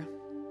cancer,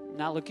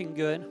 not looking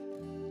good.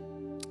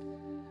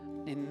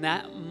 In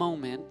that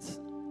moment,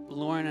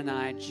 Lauren and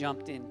I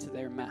jumped into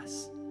their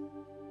mess.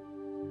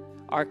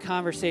 Our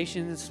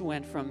conversations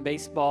went from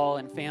baseball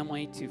and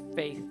family to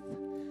faith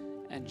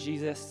and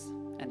Jesus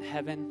and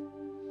heaven.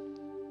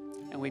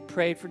 And we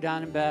prayed for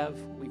Don and Bev.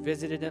 We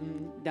visited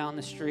them down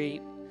the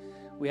street.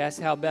 We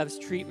asked how Bev's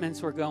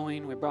treatments were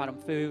going. We brought them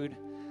food.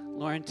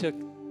 Lauren took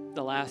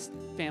the last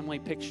family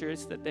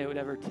pictures that they would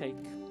ever take.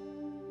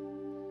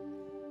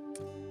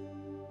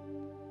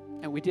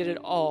 And we did it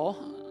all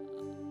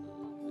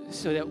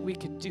so that we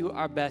could do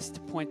our best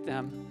to point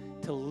them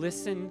to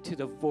listen to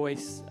the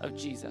voice of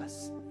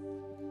Jesus.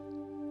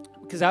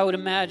 Because I would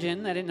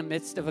imagine that in the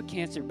midst of a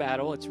cancer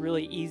battle, it's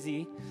really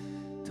easy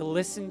to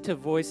listen to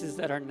voices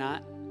that are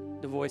not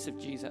the voice of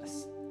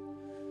Jesus,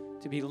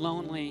 to be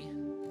lonely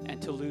and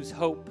to lose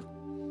hope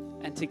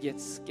and to get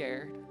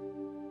scared.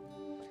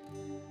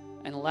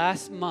 And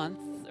last month,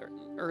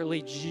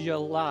 early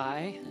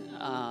July,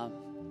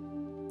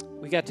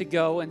 we got to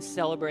go and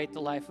celebrate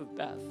the life of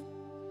Bev.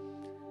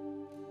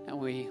 And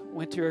we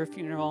went to her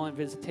funeral and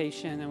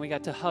visitation, and we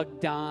got to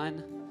hug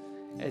Don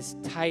as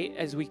tight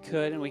as we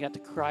could, and we got to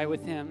cry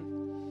with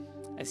him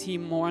as he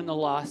mourned the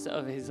loss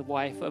of his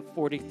wife of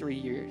 43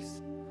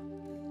 years.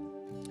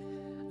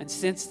 And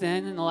since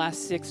then, in the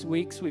last 6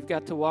 weeks, we've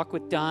got to walk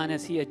with Don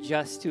as he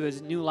adjusts to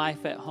his new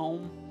life at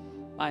home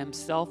by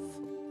himself.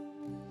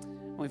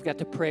 We've got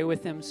to pray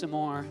with him some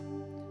more.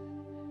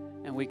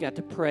 And we got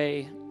to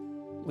pray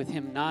with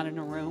him not in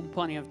a room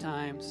plenty of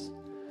times.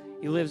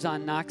 He lives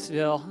on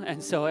Knoxville,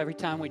 and so every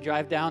time we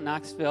drive down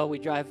Knoxville, we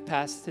drive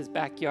past his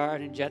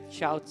backyard, and Jet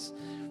shouts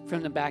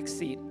from the back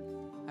seat.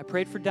 I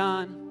prayed for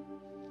Don.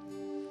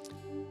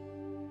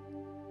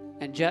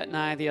 And Jet and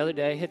I, the other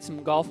day, hit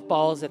some golf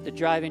balls at the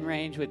driving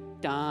range with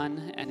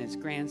Don and his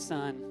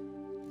grandson.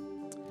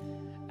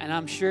 And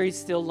I'm sure he's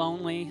still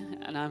lonely,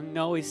 and I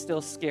know he's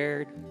still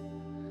scared,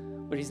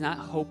 but he's not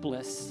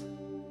hopeless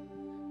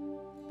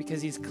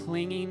because he's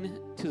clinging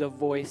to the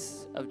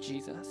voice of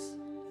Jesus.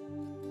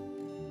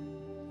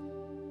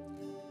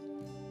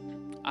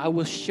 I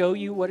will show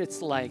you what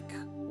it's like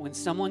when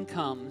someone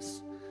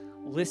comes,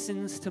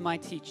 listens to my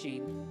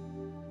teaching,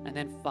 and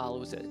then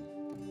follows it.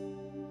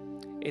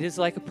 It is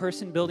like a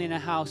person building a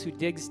house who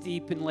digs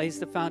deep and lays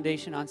the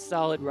foundation on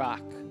solid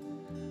rock.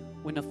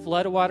 When the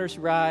floodwaters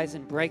rise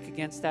and break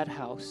against that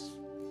house,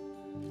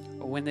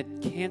 or when the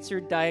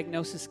cancer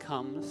diagnosis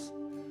comes,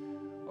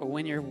 or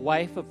when your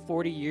wife of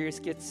 40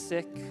 years gets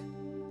sick,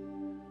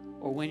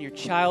 or when your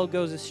child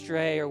goes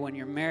astray, or when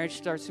your marriage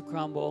starts to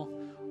crumble,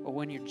 or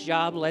when your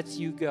job lets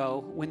you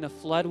go, when the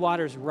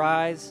floodwaters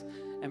rise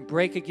and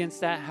break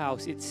against that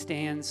house, it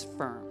stands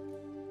firm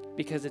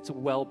because it's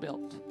well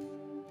built.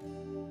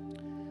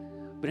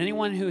 But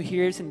anyone who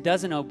hears and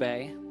doesn't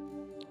obey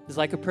is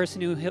like a person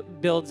who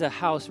builds a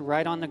house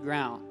right on the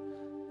ground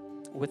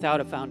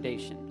without a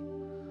foundation.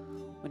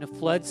 When the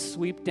floods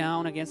sweep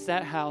down against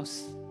that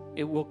house,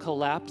 it will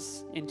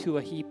collapse into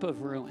a heap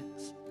of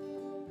ruins.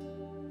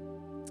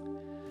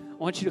 I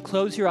want you to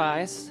close your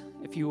eyes,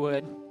 if you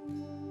would.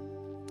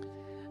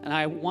 And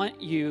I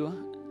want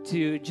you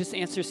to just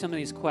answer some of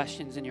these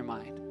questions in your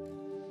mind.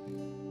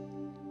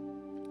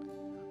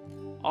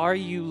 Are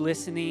you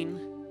listening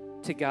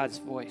to God's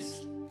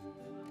voice?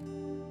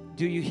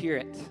 Do you hear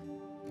it?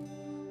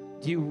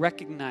 Do you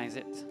recognize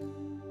it?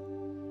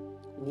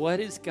 What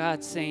is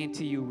God saying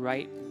to you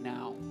right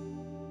now?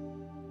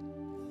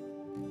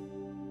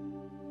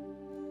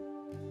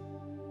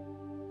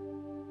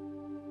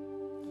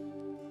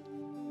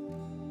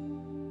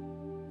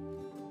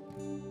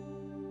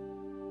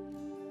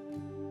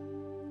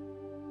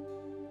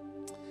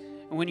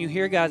 And when you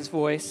hear God's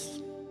voice,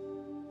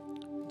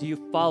 do you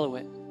follow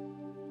it?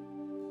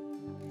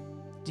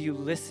 Do you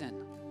listen?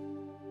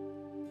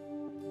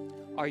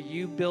 Are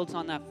you built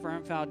on that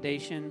firm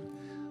foundation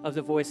of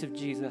the voice of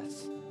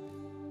Jesus?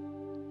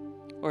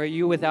 Or are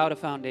you without a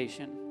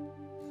foundation?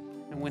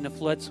 And when the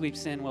flood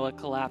sweeps in, will it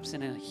collapse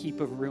in a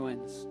heap of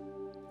ruins?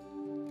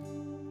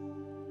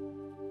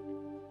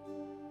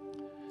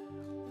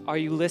 Are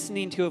you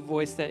listening to a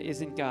voice that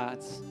isn't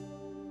God's?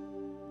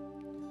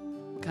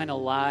 What kind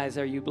of lies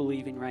are you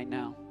believing right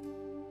now?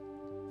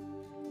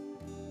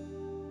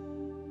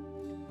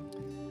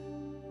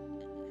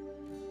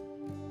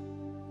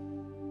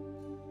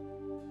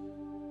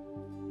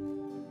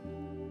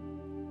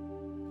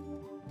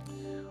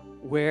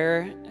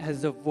 Where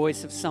has the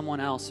voice of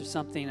someone else or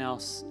something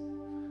else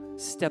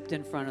stepped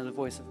in front of the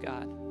voice of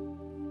God?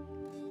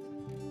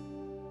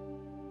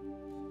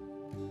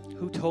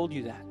 Who told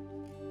you that?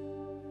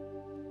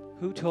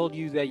 Who told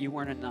you that you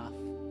weren't enough?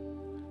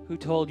 Who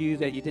told you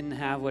that you didn't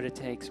have what it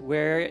takes?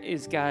 Where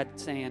is God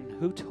saying,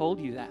 who told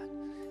you that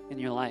in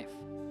your life?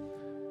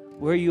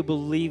 Where are you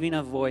believing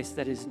a voice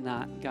that is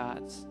not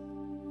God's?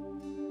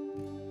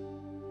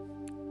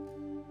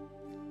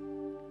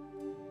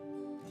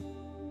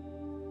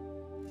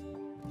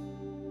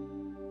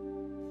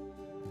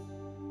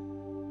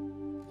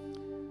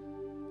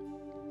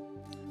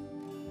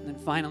 And then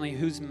finally,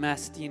 whose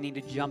mess do you need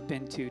to jump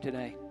into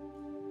today?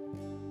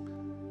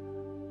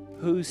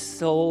 Whose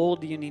soul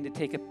do you need to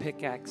take a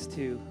pickaxe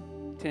to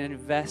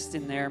invest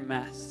in their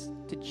mess,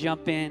 to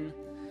jump in,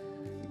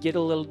 get a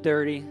little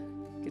dirty,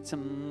 get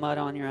some mud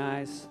on your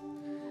eyes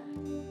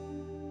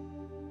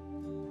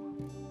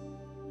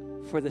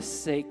for the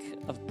sake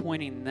of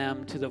pointing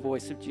them to the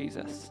voice of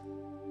Jesus?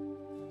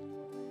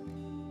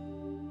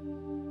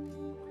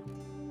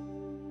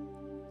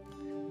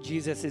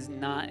 Jesus is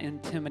not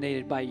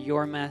intimidated by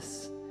your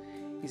mess.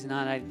 He's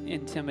not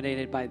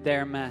intimidated by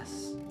their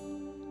mess.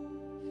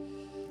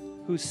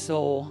 Whose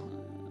soul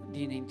do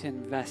you need to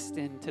invest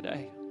in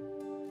today?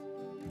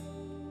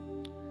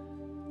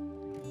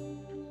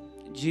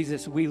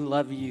 Jesus, we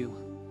love you.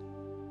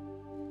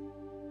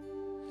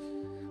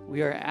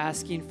 We are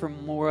asking for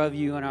more of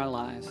you in our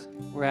lives.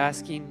 We're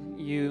asking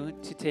you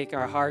to take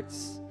our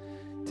hearts,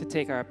 to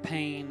take our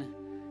pain,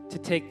 to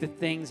take the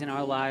things in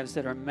our lives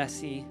that are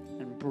messy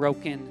and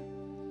broken,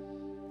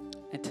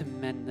 and to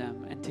mend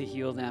them and to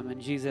heal them.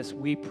 And Jesus,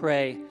 we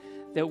pray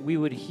that we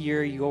would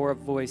hear your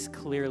voice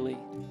clearly,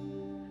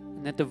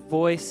 and that the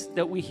voice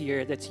that we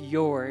hear that's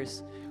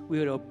yours, we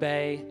would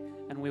obey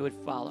and we would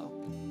follow.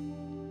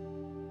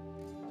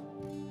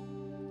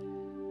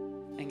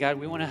 And God,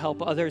 we want to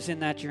help others in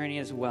that journey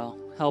as well.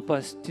 Help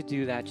us to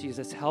do that,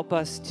 Jesus. Help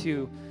us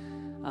to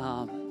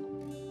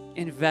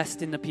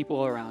invest in the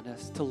people around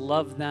us, to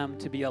love them,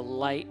 to be a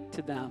light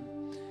to them,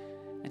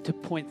 and to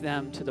point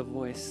them to the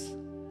voice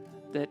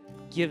that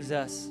gives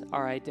us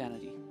our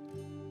identity.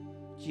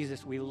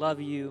 Jesus, we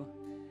love you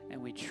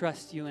and we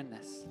trust you in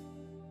this.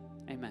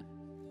 Amen.